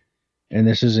inaccurate. And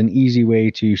this is an easy way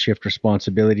to shift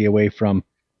responsibility away from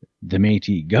the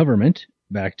Métis government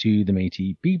back to the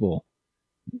Métis people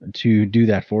to do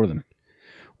that for them.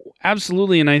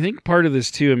 Absolutely. And I think part of this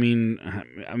too, I mean,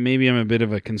 maybe I'm a bit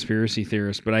of a conspiracy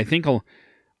theorist, but I think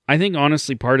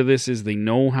honestly part of this is they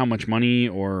know how much money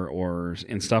or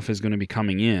stuff is going to be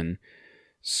coming in.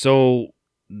 So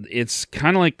it's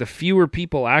kind of like the fewer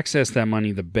people access that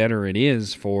money, the better it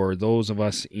is for those of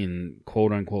us in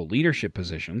quote unquote leadership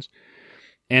positions.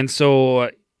 And so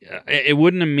it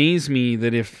wouldn't amaze me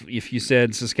that if you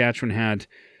said Saskatchewan had,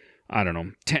 I don't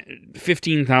know,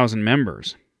 15,000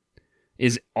 members,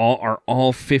 are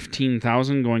all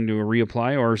 15,000 going to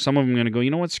reapply, or are some of them going to go, you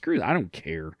know what, screw that, I don't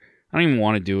care. I don't even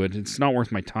want to do it. It's not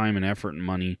worth my time and effort and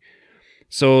money.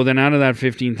 So then out of that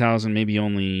 15,000, maybe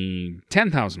only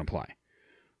 10,000 apply.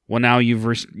 Well, now you've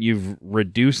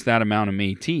reduced that amount of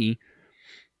Métis,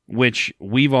 which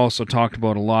we've also talked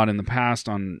about a lot in the past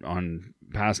on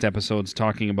past episodes,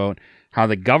 talking about how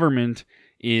the government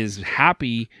is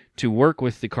happy to work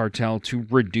with the cartel to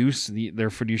reduce their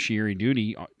fiduciary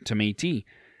duty to Métis.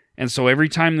 And so every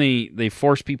time they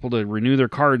force people to renew their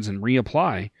cards and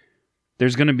reapply,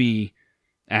 there's going to be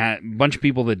a bunch of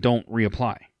people that don't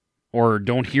reapply or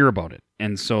don't hear about it.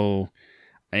 And so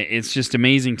it's just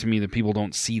amazing to me that people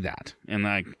don't see that. And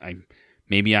I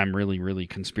maybe I'm really, really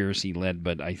conspiracy led,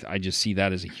 but I just see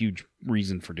that as a huge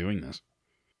reason for doing this.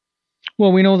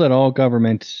 Well, we know that all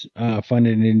government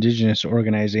funded Indigenous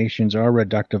organizations are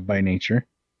reductive by nature.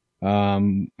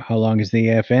 How long has the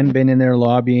AFN been in there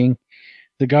lobbying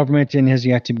the government and has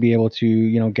yet to be able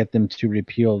to, get them to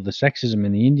repeal the sexism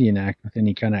in the Indian Act with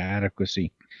any kind of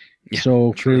adequacy? Yeah,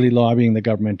 so true. Clearly lobbying the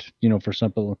government, for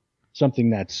something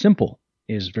that's simple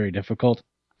is very difficult.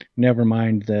 Never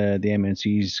mind the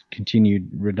MNC's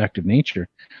continued reductive nature.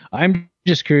 I'm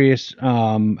just curious,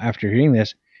 after hearing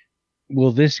this,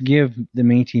 will this give the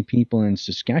Métis people in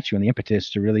Saskatchewan the impetus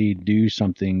to really do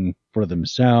something for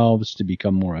themselves, to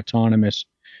become more autonomous,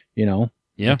 to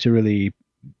really,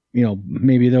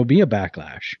 maybe there'll be a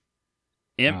backlash.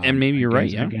 Yeah, and maybe you're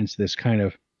right, against this kind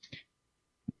of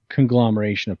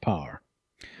conglomeration of power.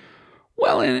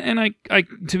 Well, and I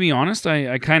to be honest,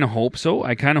 I kind of hope so.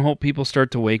 I kind of hope people start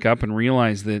to wake up and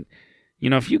realize that,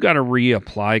 if you got to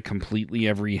reapply completely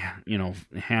every,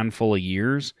 handful of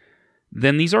years,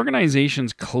 then these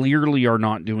organizations clearly are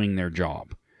not doing their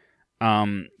job.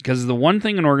 Because the one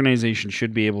thing an organization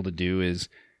should be able to do is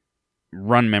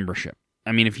run membership.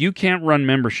 I mean, if you can't run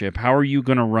membership, how are you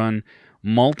going to run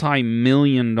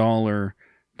multi-million-dollar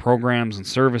programs and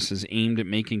services aimed at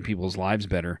making people's lives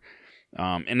better?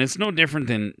 And it's no different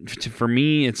than, for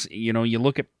me, it's, you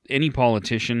look at any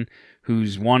politician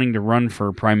who's wanting to run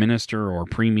for prime minister or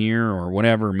premier or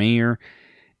whatever, mayor,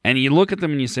 and you look at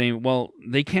them and you say, well,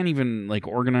 they can't even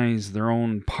organize their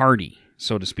own party,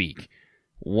 so to speak.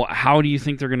 How do you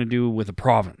think they're going to do with a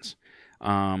province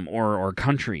or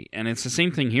country? And it's the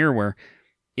same thing here, where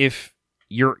if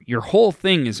your whole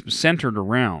thing is centered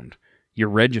around your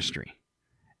registry,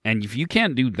 and if you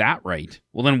can't do that right,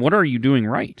 well, then what are you doing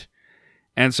right?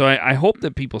 And so I hope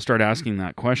that people start asking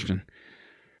that question.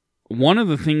 One of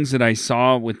the things that I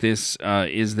saw with this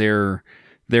is their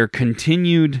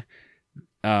continued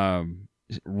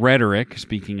rhetoric,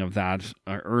 speaking of that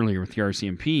earlier with the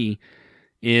RCMP,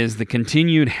 is the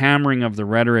continued hammering of the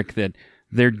rhetoric that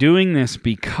they're doing this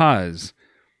because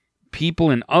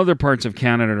people in other parts of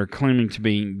Canada are claiming to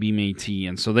be Métis,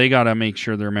 and so they got to make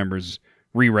sure their members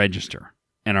re-register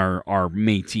and are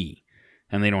Métis,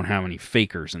 and they don't have any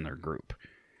fakers in their group,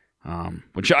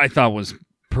 which I thought was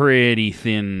pretty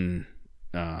thin,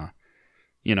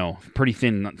 pretty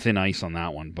thin ice on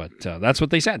that one, but that's what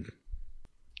they said.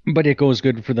 But it goes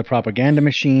good for the propaganda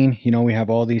machine. We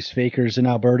have all these fakers in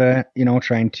Alberta,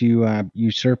 trying to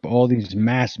usurp all these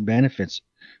mass benefits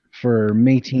for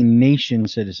Métis Nation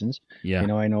citizens. Yeah.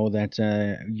 I know that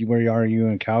where are you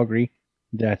in Calgary,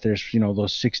 that there's,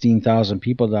 those 16,000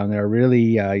 people down there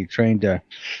really trying to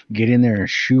get in there and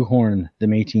shoehorn the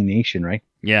Métis Nation, right?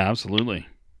 Yeah, absolutely.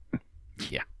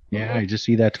 Yeah. Yeah, I just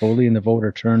see that totally in the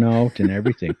voter turnout and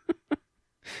everything.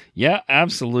 Yeah,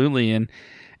 absolutely. And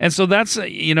so that's,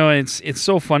 it's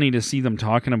so funny to see them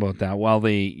talking about that while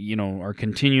they, are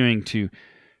continuing to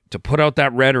put out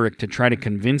that rhetoric to try to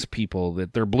convince people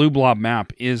that their blue blob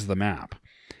map is the map.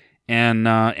 And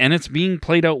it's being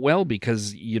played out well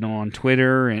because, on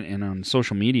Twitter and on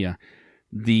social media,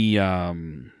 the,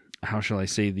 how shall I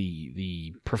say,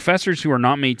 the professors who are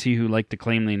not Métis, who like to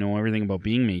claim they know everything about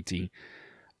being Métis,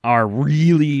 are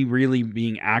really, really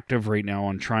being active right now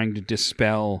on trying to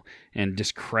dispel and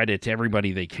discredit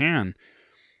everybody they can.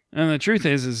 And the truth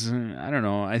is I don't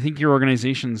know, I think your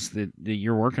organizations that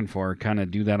you're working for kind of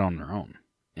do that on their own.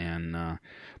 And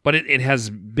but it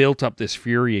has built up this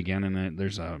fury again, and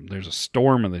there's a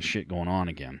storm of this shit going on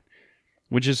again,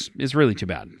 which is really too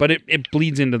bad. But it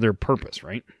bleeds into their purpose,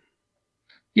 right?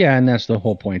 Yeah, and that's the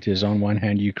whole point, is on one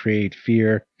hand you create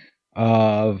fear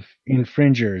of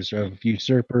infringers, of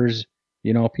usurpers,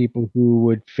 people who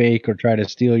would fake or try to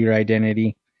steal your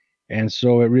identity. And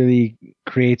so it really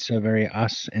creates a very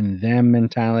us and them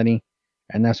mentality.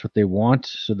 And that's what they want,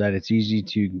 so that it's easy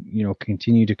to,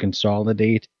 continue to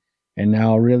consolidate. And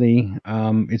now really,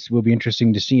 it will be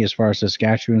interesting to see, as far as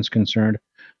Saskatchewan's concerned,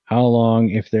 how long,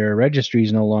 if their registry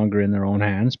is no longer in their own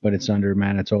hands, but it's under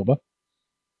Manitoba,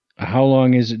 how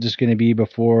long is it just going to be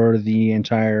before the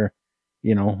entire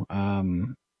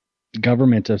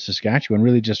government of Saskatchewan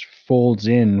really just folds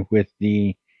in with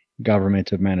the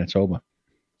government of Manitoba.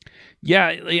 Yeah,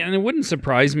 and it wouldn't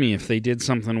surprise me if they did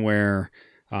something where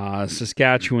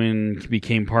Saskatchewan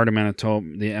became part of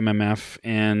Manitoba, the MMF,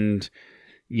 and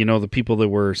the people that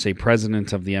were, say,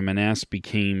 president of the MNS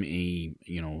became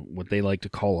what they like to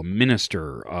call a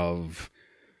minister of,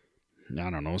 I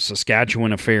don't know,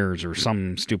 Saskatchewan affairs or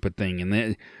some stupid thing,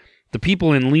 and the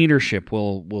people in leadership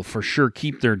will for sure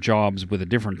keep their jobs with a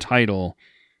different title,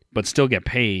 but still get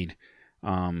paid,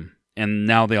 and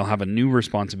now they'll have a new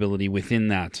responsibility within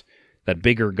that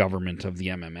bigger government of the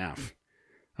MMF.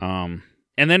 And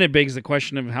then it begs the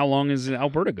question of how long is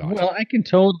Alberta got?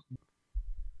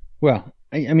 Well,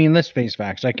 I mean, let's face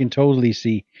facts. I can totally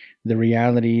see the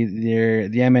reality there.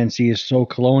 The MNC is so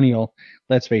colonial.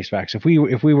 Let's face facts. If we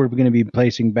were going to be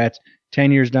placing bets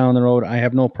 10 years down the road, I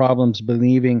have no problems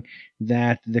believing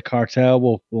that the cartel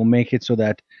will make it so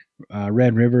that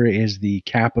Red River is the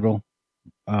capital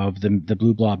of the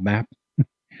Blue Blob map.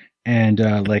 And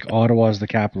like Ottawa is the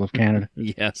capital of Canada.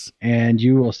 Yes. And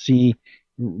you will see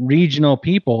regional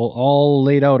people all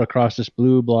laid out across this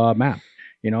Blue Blob map.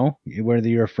 Whether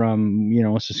you're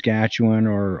from, Saskatchewan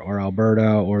or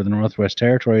Alberta or the Northwest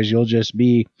Territories, you'll just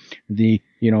be the,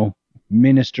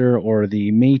 minister or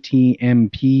the Métis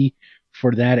MP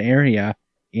for that area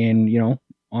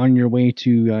on your way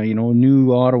to,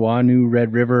 New Ottawa, New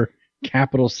Red River,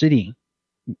 capital city,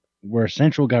 where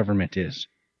central government is.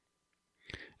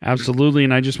 Absolutely,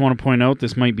 and I just want to point out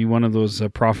this might be one of those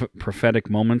prophetic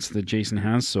moments that Jason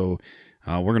has, so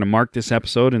we're going to mark this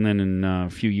episode, and then in a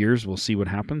few years we'll see what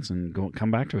happens and come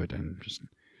back to it. And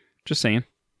just saying,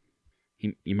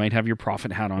 you might have your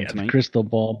prophet hat on tonight. The crystal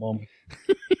ball moment.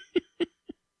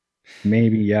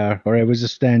 Maybe, yeah. Or I was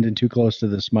just standing too close to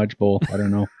the smudge bowl. I don't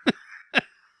know.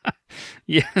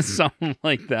 Yeah, something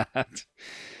like that.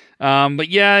 But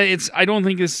yeah, I don't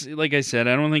think it's, like I said,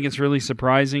 I don't think it's really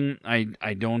surprising.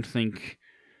 I don't think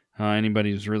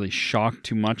anybody was really shocked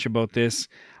too much about this.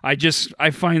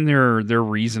 I find their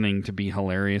reasoning to be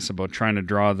hilarious about trying to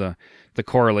draw the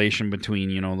correlation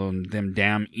between, them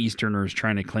damn Easterners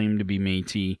trying to claim to be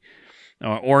Métis,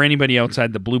 or anybody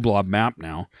outside the Blue Blob map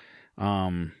now.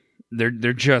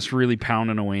 They're just really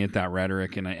pounding away at that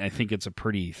rhetoric, and I think it's a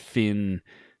pretty thin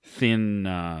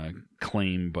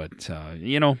claim, but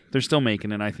they're still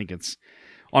making it. I think it's,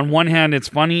 on one hand it's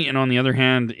funny, and on the other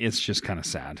hand it's just kind of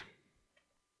sad.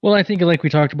 Well, I think, like we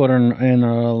talked about in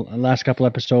our last couple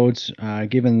episodes,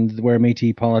 given where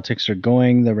Métis politics are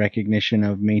going, the recognition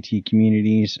of Métis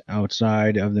communities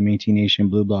outside of the Métis Nation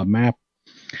Blue Blob map,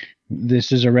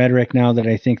 this is a rhetoric now that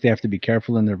I think they have to be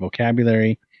careful in their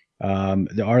vocabulary.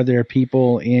 Are there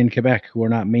people in Quebec who are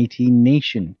not Métis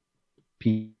Nation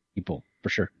people? For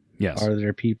sure. Yes. Are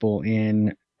there people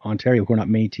in Ontario who are not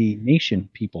Métis Nation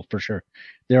people? For sure.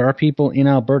 There are people in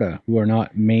Alberta who are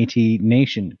not Métis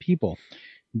Nation people.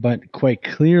 But quite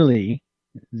clearly,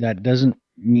 that doesn't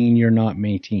mean you're not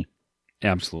Métis.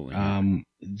 Absolutely.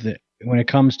 When it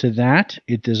comes to that,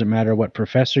 it doesn't matter what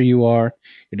professor you are.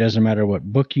 It doesn't matter what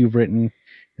book you've written.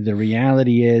 The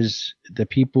reality is the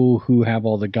people who have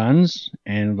all the guns,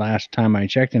 and last time I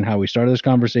checked and how we started this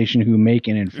conversation, who make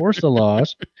and enforce the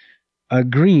laws,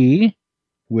 agree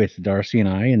with Darcy and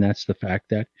I, and that's the fact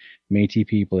that Métis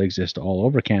people exist all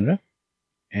over Canada.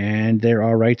 And there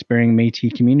are rights-bearing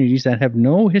Métis communities that have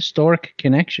no historic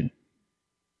connection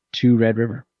to Red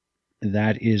River.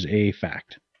 That is a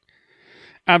fact.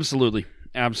 Absolutely.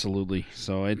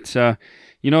 So it,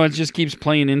 it just keeps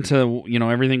playing into,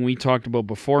 everything we talked about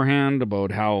beforehand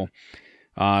about how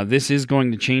this is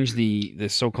going to change the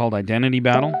so-called identity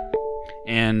battle,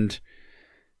 and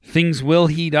things will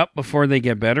heat up before they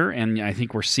get better. And I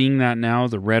think we're seeing that now.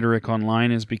 The rhetoric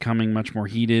online is becoming much more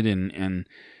heated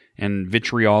and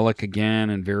vitriolic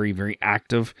again, and very, very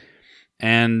active.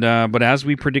 And but as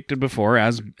we predicted before,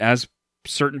 as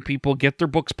certain people get their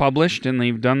books published and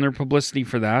they've done their publicity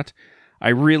for that, I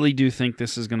really do think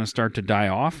this is going to start to die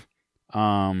off.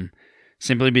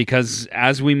 Simply because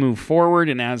as we move forward,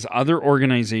 and as other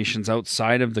organizations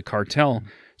outside of the cartel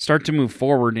start to move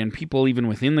forward, and people even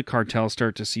within the cartel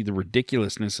start to see the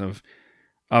ridiculousness of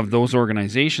those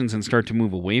organizations and start to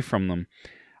move away from them,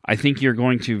 I think you're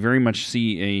going to very much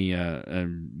see a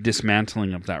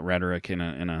dismantling of that rhetoric and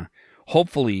a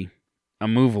hopefully a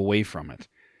move away from it.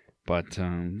 But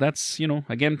that's,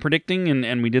 again, predicting,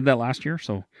 and we did that last year,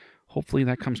 so hopefully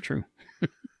that comes true.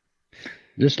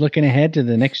 Just looking ahead to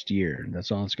the next year,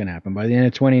 that's all that's going to happen. By the end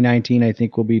of 2019, I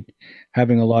think we'll be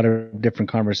having a lot of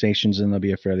different conversations, and there'll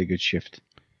be a fairly good shift.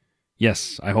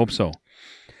 Yes, I hope so.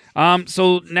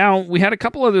 So now we had a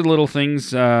couple other little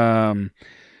things.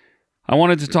 I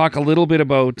wanted to talk a little bit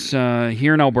about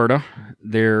here in Alberta.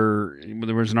 There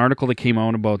was an article that came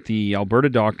out about the Alberta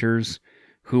doctors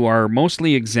who are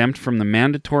mostly exempt from the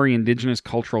mandatory Indigenous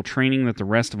cultural training that the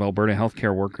rest of Alberta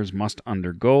healthcare workers must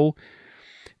undergo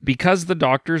because the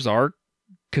doctors are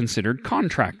considered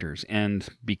contractors. And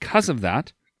because of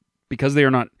that, because they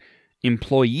are not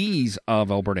employees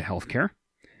of Alberta Healthcare,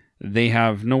 they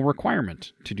have no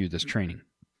requirement to do this training.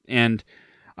 And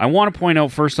I want to point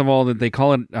out, first of all, that they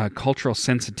call it cultural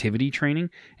sensitivity training,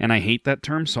 and I hate that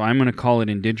term, so I'm going to call it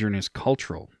Indigenous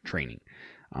cultural training,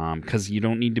 because you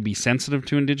don't need to be sensitive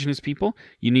to Indigenous people.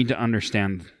 You need to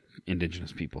understand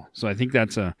Indigenous people. So I think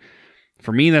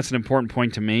for me, that's an important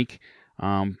point to make.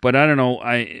 But I don't know.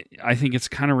 I think it's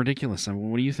kind of ridiculous.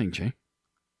 What do you think, Jay?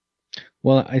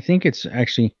 Well, I think it's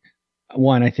actually,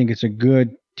 I think it's a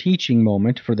good teaching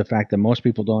moment for the fact that most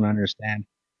people don't understand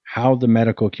how the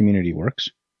medical community works.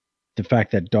 The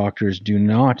fact that doctors do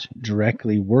not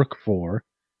directly work for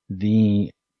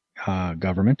the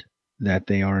government, that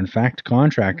they are in fact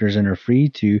contractors and are free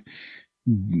to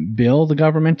bill the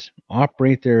government,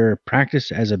 operate their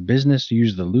practice as a business,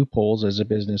 use the loopholes as a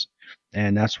business,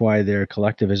 and that's why their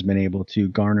collective has been able to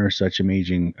garner such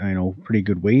amazing, pretty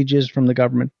good wages from the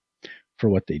government for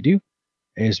what they do,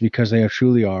 is because they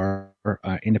truly are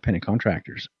independent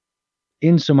contractors.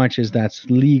 In so much as that's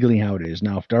legally how it is.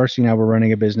 Now, if Darcy and I were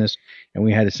running a business and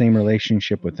we had the same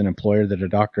relationship with an employer that a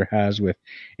doctor has with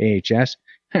AHS,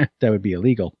 that would be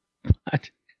illegal. But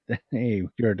hey,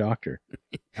 you're a doctor.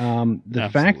 The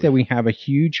fact that we have a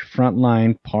huge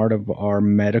frontline part of our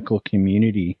medical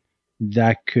community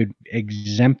that could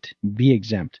be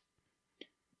exempt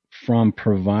from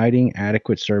providing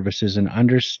adequate services and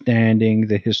understanding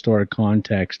the historic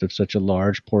context of such a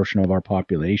large portion of our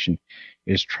population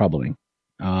is troubling.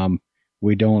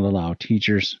 We don't allow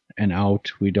teachers and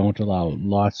out. We don't allow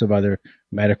lots of other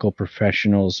medical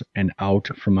professionals and out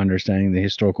from understanding the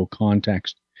historical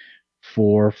context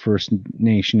for First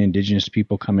Nation Indigenous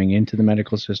people coming into the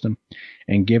medical system.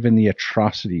 And given the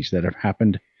atrocities that have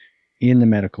happened in the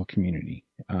medical community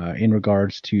in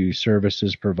regards to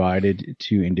services provided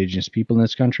to Indigenous people in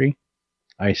this country,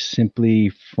 I simply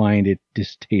find it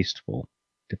distasteful,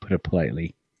 to put it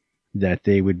politely, that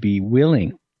they would be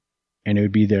willing, and it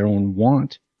would be their own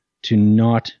want, to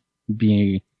not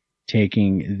be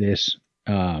taking this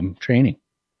training.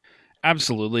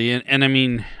 Absolutely. And I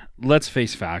mean, let's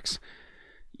face facts.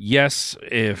 Yes,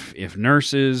 if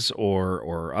nurses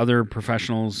or other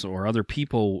professionals or other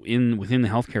people within the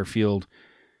healthcare field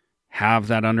have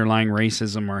that underlying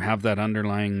racism or have that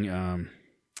underlying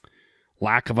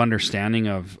lack of understanding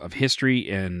of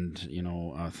history and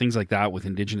things like that with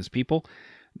Indigenous people,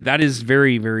 that is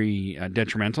very, very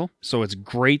detrimental. So it's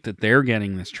great that they're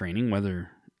getting this training. Whether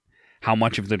how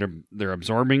much of it they're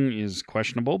absorbing is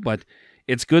questionable, but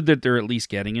it's good that they're at least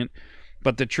getting it.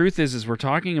 But the truth is we're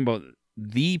talking about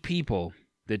the people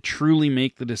that truly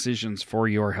make the decisions for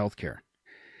your healthcare.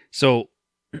 So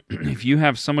if you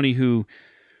have somebody who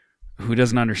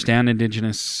doesn't understand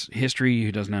Indigenous history,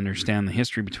 who doesn't understand the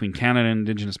history between Canada and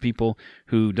Indigenous people,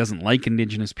 who doesn't like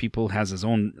Indigenous people, has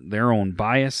their own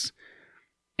bias,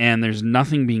 and there's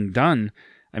nothing being done,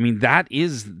 I mean, that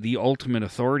is the ultimate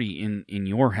authority in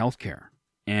your healthcare.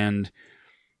 And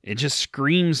it just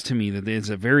screams to me that it's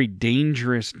a very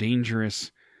dangerous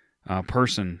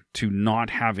person to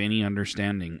not have any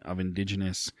understanding of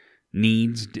Indigenous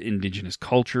needs, Indigenous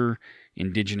culture,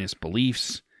 Indigenous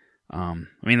beliefs. I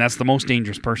mean, that's the most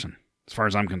dangerous person, as far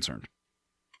as I'm concerned.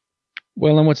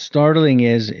 Well, and what's startling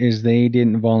is they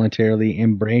didn't voluntarily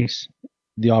embrace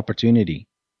the opportunity.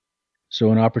 So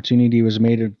an opportunity was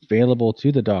made available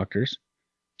to the doctors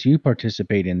to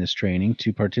participate in this training,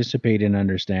 to participate in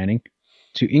understanding,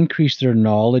 to increase their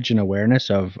knowledge and awareness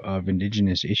of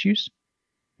Indigenous issues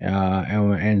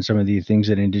and some of the things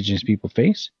that Indigenous people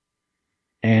face.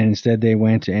 And instead they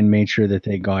went and made sure that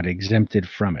they got exempted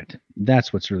from it.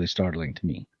 That's what's really startling to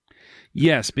me.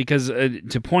 Yes, because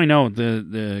to point out,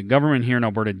 the government here in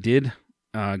Alberta did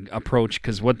approach,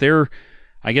 because what they're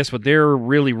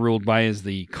really ruled by is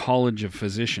the College of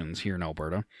Physicians here in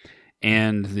Alberta.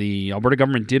 And the Alberta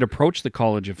government did approach the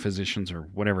College of Physicians, or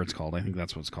whatever it's called, I think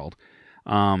that's what it's called,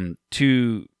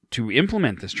 to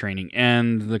implement this training.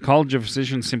 And the College of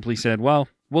Physicians simply said, well,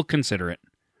 we'll consider it,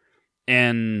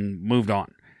 and moved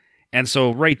on. And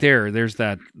so right there's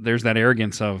that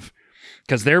arrogance of,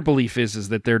 because their belief is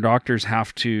that their doctors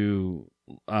have to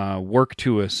work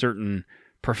to a certain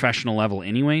professional level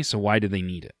anyway, so why do they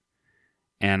need it?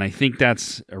 And I think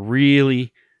that's a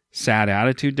really sad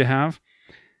attitude to have.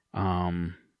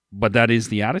 but that is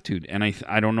the attitude. And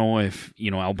I don't know if,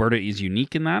 Alberta is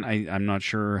unique in that. I'm not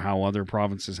sure how other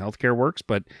provinces' healthcare works,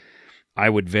 but I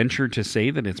would venture to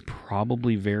say that it's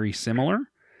probably very similar.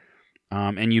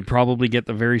 And you'd probably get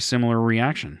the very similar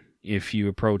reaction if you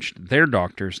approached their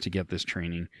doctors to get this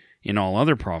training in all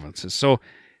other provinces. So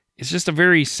it's just a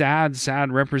very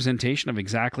sad representation of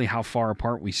exactly how far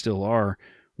apart we still are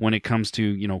when it comes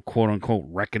to, quote unquote,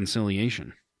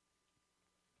 reconciliation.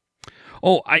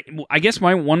 Oh, I guess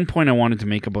my one point I wanted to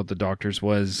make about the doctors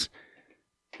was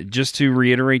just to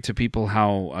reiterate to people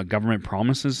how government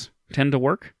promises tend to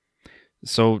work.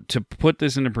 So to put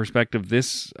this into perspective,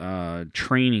 this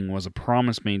training was a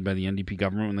promise made by the NDP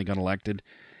government when they got elected,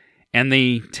 and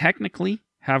they technically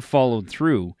have followed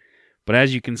through. But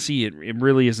as you can see, it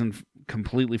really isn't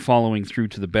completely following through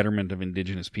to the betterment of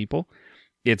Indigenous people.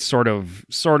 It's sort of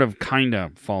kind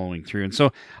of following through. And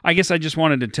so I guess I just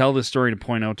wanted to tell this story to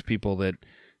point out to people that,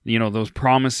 those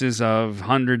promises of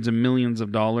hundreds of millions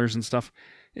of dollars and stuff,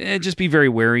 just be very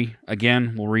wary.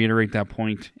 Again, we'll reiterate that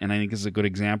point, and I think this is a good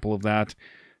example of that.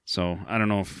 So I don't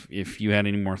know if you had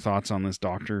any more thoughts on this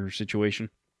doctor situation.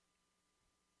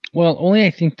 Well, only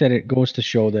I think that it goes to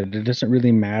show that it doesn't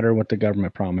really matter what the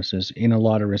government promises in a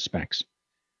lot of respects.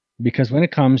 Because when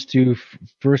it comes to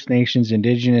First Nations,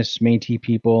 Indigenous, Métis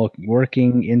people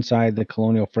working inside the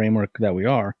colonial framework that we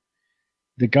are,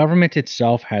 the government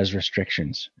itself has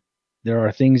restrictions. There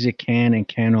are things it can and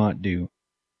cannot do.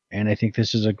 And I think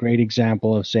this is a great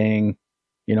example of saying,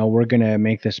 we're going to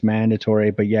make this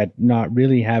mandatory, but yet not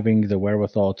really having the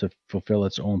wherewithal to fulfill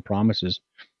its own promises.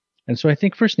 And so I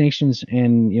think First Nations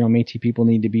and, Métis people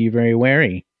need to be very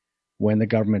wary when the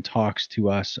government talks to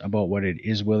us about what it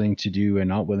is willing to do and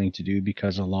not willing to do,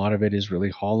 because a lot of it is really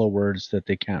hollow words that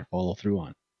they can't follow through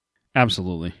on.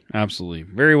 Absolutely. Absolutely.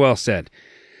 Very well said.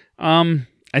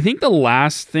 I think the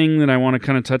last thing that I want to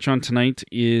kind of touch on tonight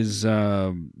is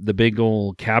the big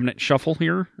old cabinet shuffle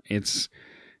here. It's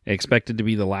expected to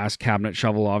be the last cabinet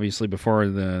shuffle, obviously, before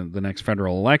the next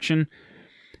federal election.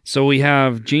 So we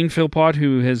have Jane Philpott,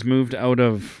 who has moved out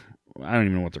of, I don't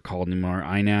even know what they're called anymore,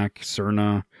 INAC,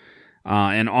 CERNA,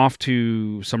 and off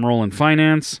to some role in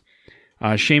finance.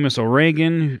 Seamus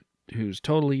O'Regan, who's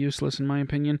totally useless in my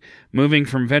opinion, moving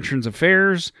from Veterans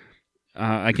Affairs,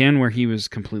 again, where he was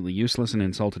completely useless and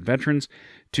insulted veterans,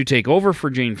 to take over for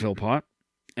Jane Philpott.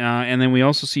 And then we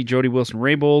also see Jody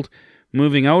Wilson-Raybould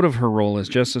moving out of her role as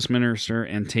Justice Minister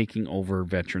and taking over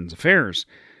Veterans Affairs.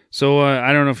 So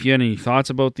I don't know if you had any thoughts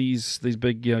about these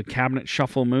big cabinet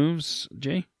shuffle moves,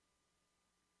 Jay?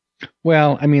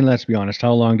 Well, I mean, let's be honest.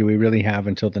 How long do we really have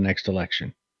until the next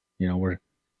election? We're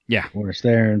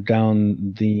staring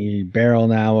down the barrel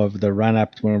now of the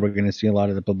run-up to when we're going to see a lot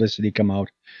of the publicity come out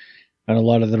and a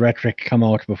lot of the rhetoric come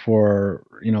out before,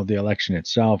 the election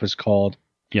itself is called.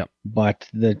 Yep. But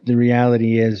the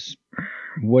reality is,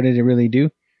 what did it really do?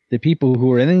 The people who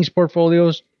were in these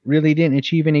portfolios really didn't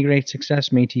achieve any great success.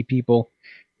 Métis people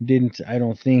didn't, I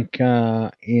don't think,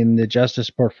 in the justice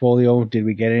portfolio, did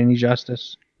we get any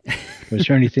justice? Was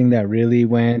there anything that really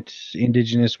went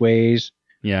Indigenous ways?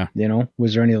 Yeah.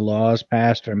 Was there any laws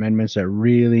passed or amendments that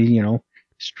really,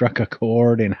 struck a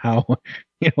chord in how,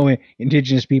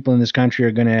 Indigenous people in this country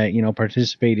are going to,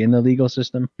 participate in the legal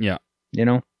system? Yeah.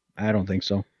 I don't think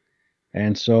so.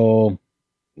 And so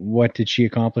what did she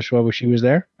accomplish while she was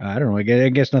there? I don't know. I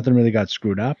guess nothing really got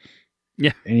screwed up.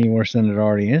 Yeah. Any worse than it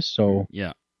already is. So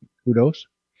yeah. Kudos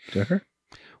to her.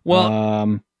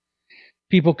 Well,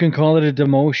 people can call it a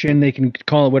demotion. They can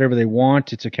call it whatever they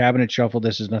want. It's a cabinet shuffle.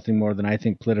 This is nothing more than, I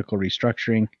think, political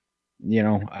restructuring.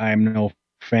 I'm no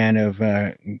fan of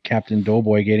Captain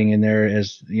Doughboy getting in there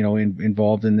as,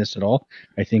 involved in this at all.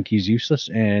 I think he's useless.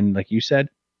 And like you said,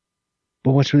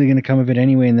 but what's really going to come of it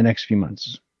anyway in the next few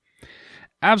months?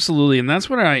 Absolutely. And that's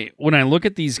when I look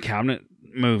at these cabinet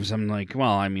moves, I'm like,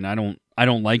 well, I mean, I don't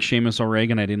like Seamus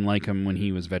O'Regan. I didn't like him when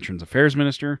he was Veterans Affairs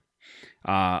Minister.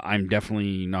 I'm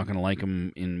definitely not going to like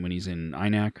him when he's in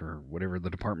INAC or whatever the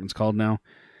department's called now.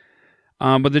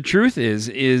 But the truth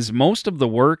is most of the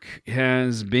work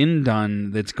has been done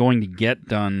that's going to get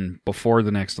done before the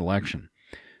next election.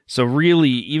 So really,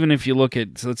 even if you look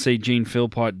at, let's say Jane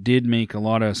Philpott did make a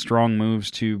lot of strong moves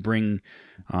to bring,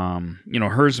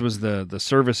 hers was the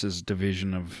services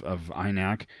division of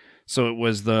INAC. So it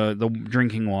was the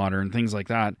drinking water and things like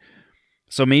that.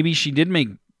 So maybe she did make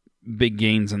big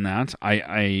gains in that.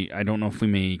 I don't know if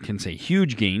we can say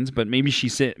huge gains, but maybe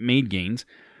she made gains.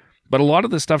 But a lot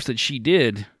of the stuff that she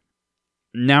did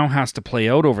now has to play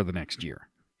out over the next year.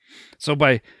 So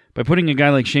by putting a guy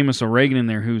like Seamus O'Regan in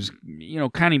there, who's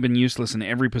kind of been useless in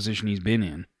every position he's been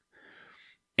in,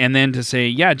 and then to say,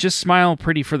 yeah, just smile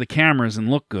pretty for the cameras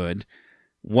and look good,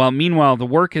 While meanwhile, the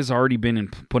work has already been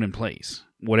put in place.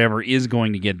 Whatever is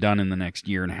going to get done in the next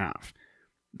year and a half,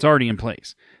 it's already in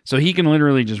place. So he can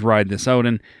literally just ride this out.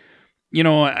 And,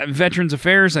 Veterans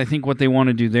Affairs, I think what they want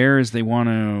to do there is they want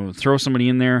to throw somebody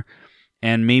in there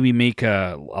and maybe make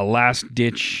a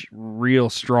last-ditch, real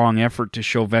strong effort to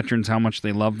show veterans how much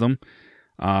they love them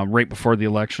right before the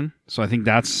election. So I think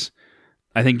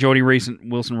Jody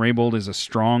Wilson-Raybould is a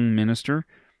strong minister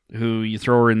who you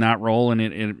throw her in that role, and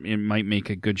it might make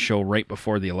a good show right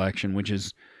before the election, which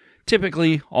is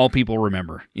typically all people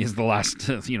remember is the last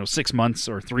 6 months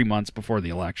or 3 months before the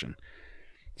election.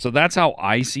 So that's how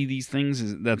I see these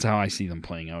things. That's how I see them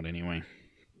playing out anyway.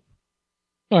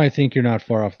 Well, I think you're not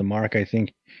far off the mark. I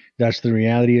think that's the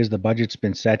reality is the budget's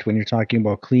been set. When you're talking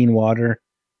about clean water,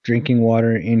 drinking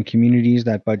water in communities,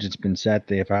 that budget's been set.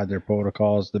 They've had their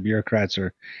protocols. The bureaucrats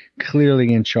are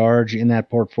clearly in charge in that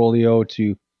portfolio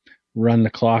to run the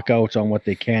clock out on what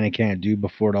they can and can't do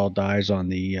before it all dies on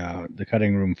the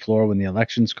cutting room floor when the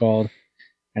election's called.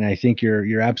 And I think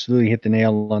you're absolutely hit the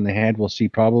nail on the head. We'll see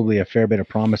probably a fair bit of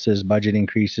promises, budget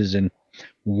increases, and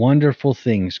wonderful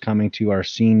things coming to our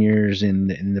seniors in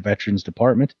the Veterans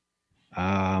Department.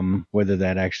 Whether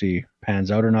that actually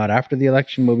pans out or not after the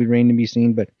election will remain to be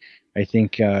seen. But I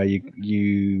think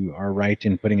you are right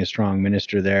in putting a strong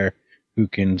minister there who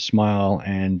can smile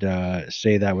and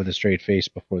say that with a straight face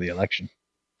before the election.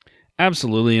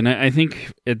 Absolutely. And I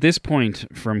think at this point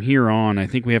from here on, I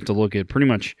think we have to look at pretty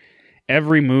much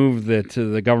every move that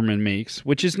the government makes,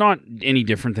 which is not any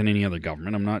different than any other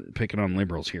government. I'm not picking on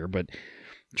liberals here, but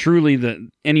truly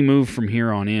any move from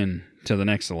here on in to the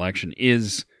next election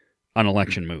is an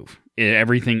election move.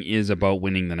 Everything is about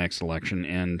winning the next election.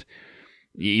 And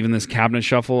even this cabinet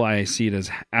shuffle, I see it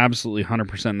as absolutely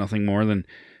 100% nothing more than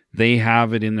they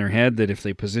have it in their head that if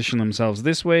they position themselves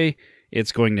this way,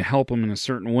 it's going to help them in a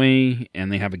certain way,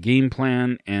 and they have a game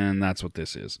plan, and that's what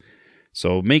this is.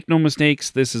 So make no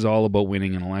mistakes, this is all about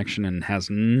winning an election and has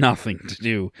nothing to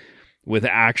do with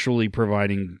actually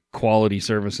providing quality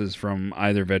services from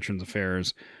either Veterans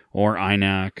Affairs or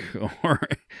INAC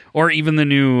or even the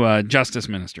new Justice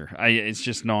Minister. It's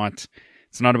just not.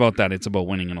 It's not about that. It's about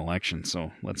winning an election.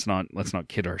 So let's not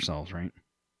kid ourselves, right?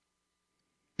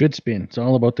 Good spin. It's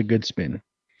all about the good spin.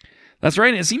 That's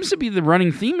right. It seems to be the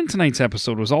running theme in tonight's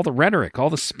episode was all the rhetoric, all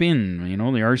the spin. The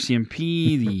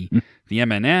RCMP, the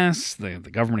MNS, the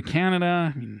Government of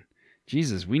Canada. I mean,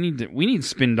 Jesus, we need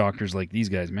spin doctors like these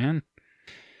guys, man.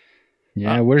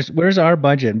 Yeah, where's our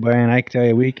budget, Brian? I can tell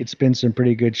you, we could spin some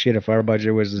pretty good shit if our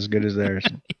budget was as good as theirs.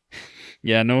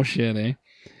 Yeah, no shit, eh?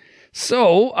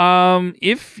 So,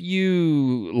 if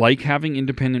you like having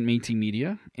independent Métis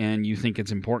media and you think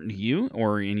it's important to you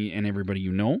or everybody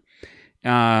you know,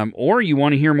 or you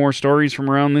want to hear more stories from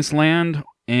around this land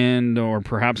or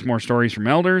perhaps more stories from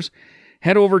elders,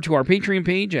 head over to our Patreon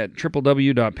page at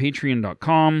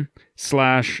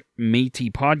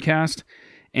www.patreon.com/Métis podcast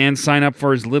and sign up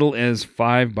for as little as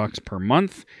 $5 per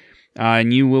month.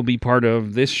 And you will be part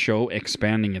of this show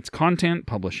expanding its content,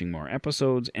 publishing more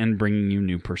episodes, and bringing you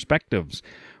new perspectives,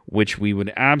 which we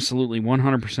would absolutely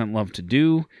 100% love to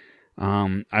do.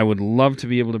 I would love to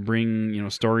be able to bring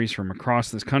stories from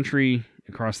across this country,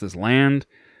 across this land,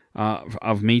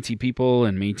 of Métis people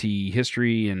and Métis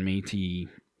history and Métis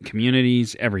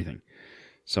communities, everything.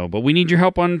 So, but we need your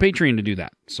help on Patreon to do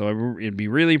that. So it'd be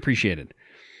really appreciated.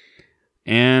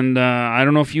 And I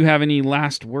don't know if you have any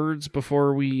last words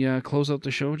before we close out the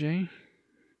show, Jay?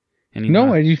 I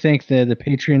do thank the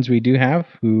patrons we do have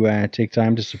who take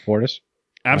time to support us.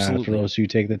 Absolutely. For those who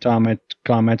take the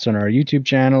comments on our YouTube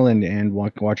channel and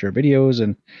watch our videos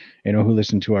and who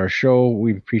listen to our show,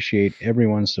 we appreciate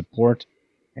everyone's support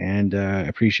and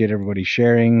appreciate everybody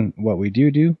sharing what we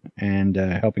do and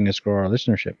helping us grow our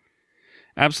listenership.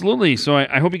 Absolutely. So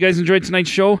I hope you guys enjoyed tonight's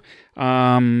show.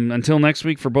 Until next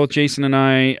week for both Jason and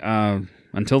I,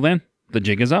 until then, the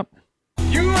jig is up.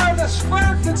 You are the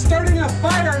spark that's starting a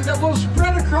fire that will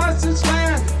spread across this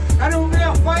land. And it will be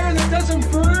a fire that doesn't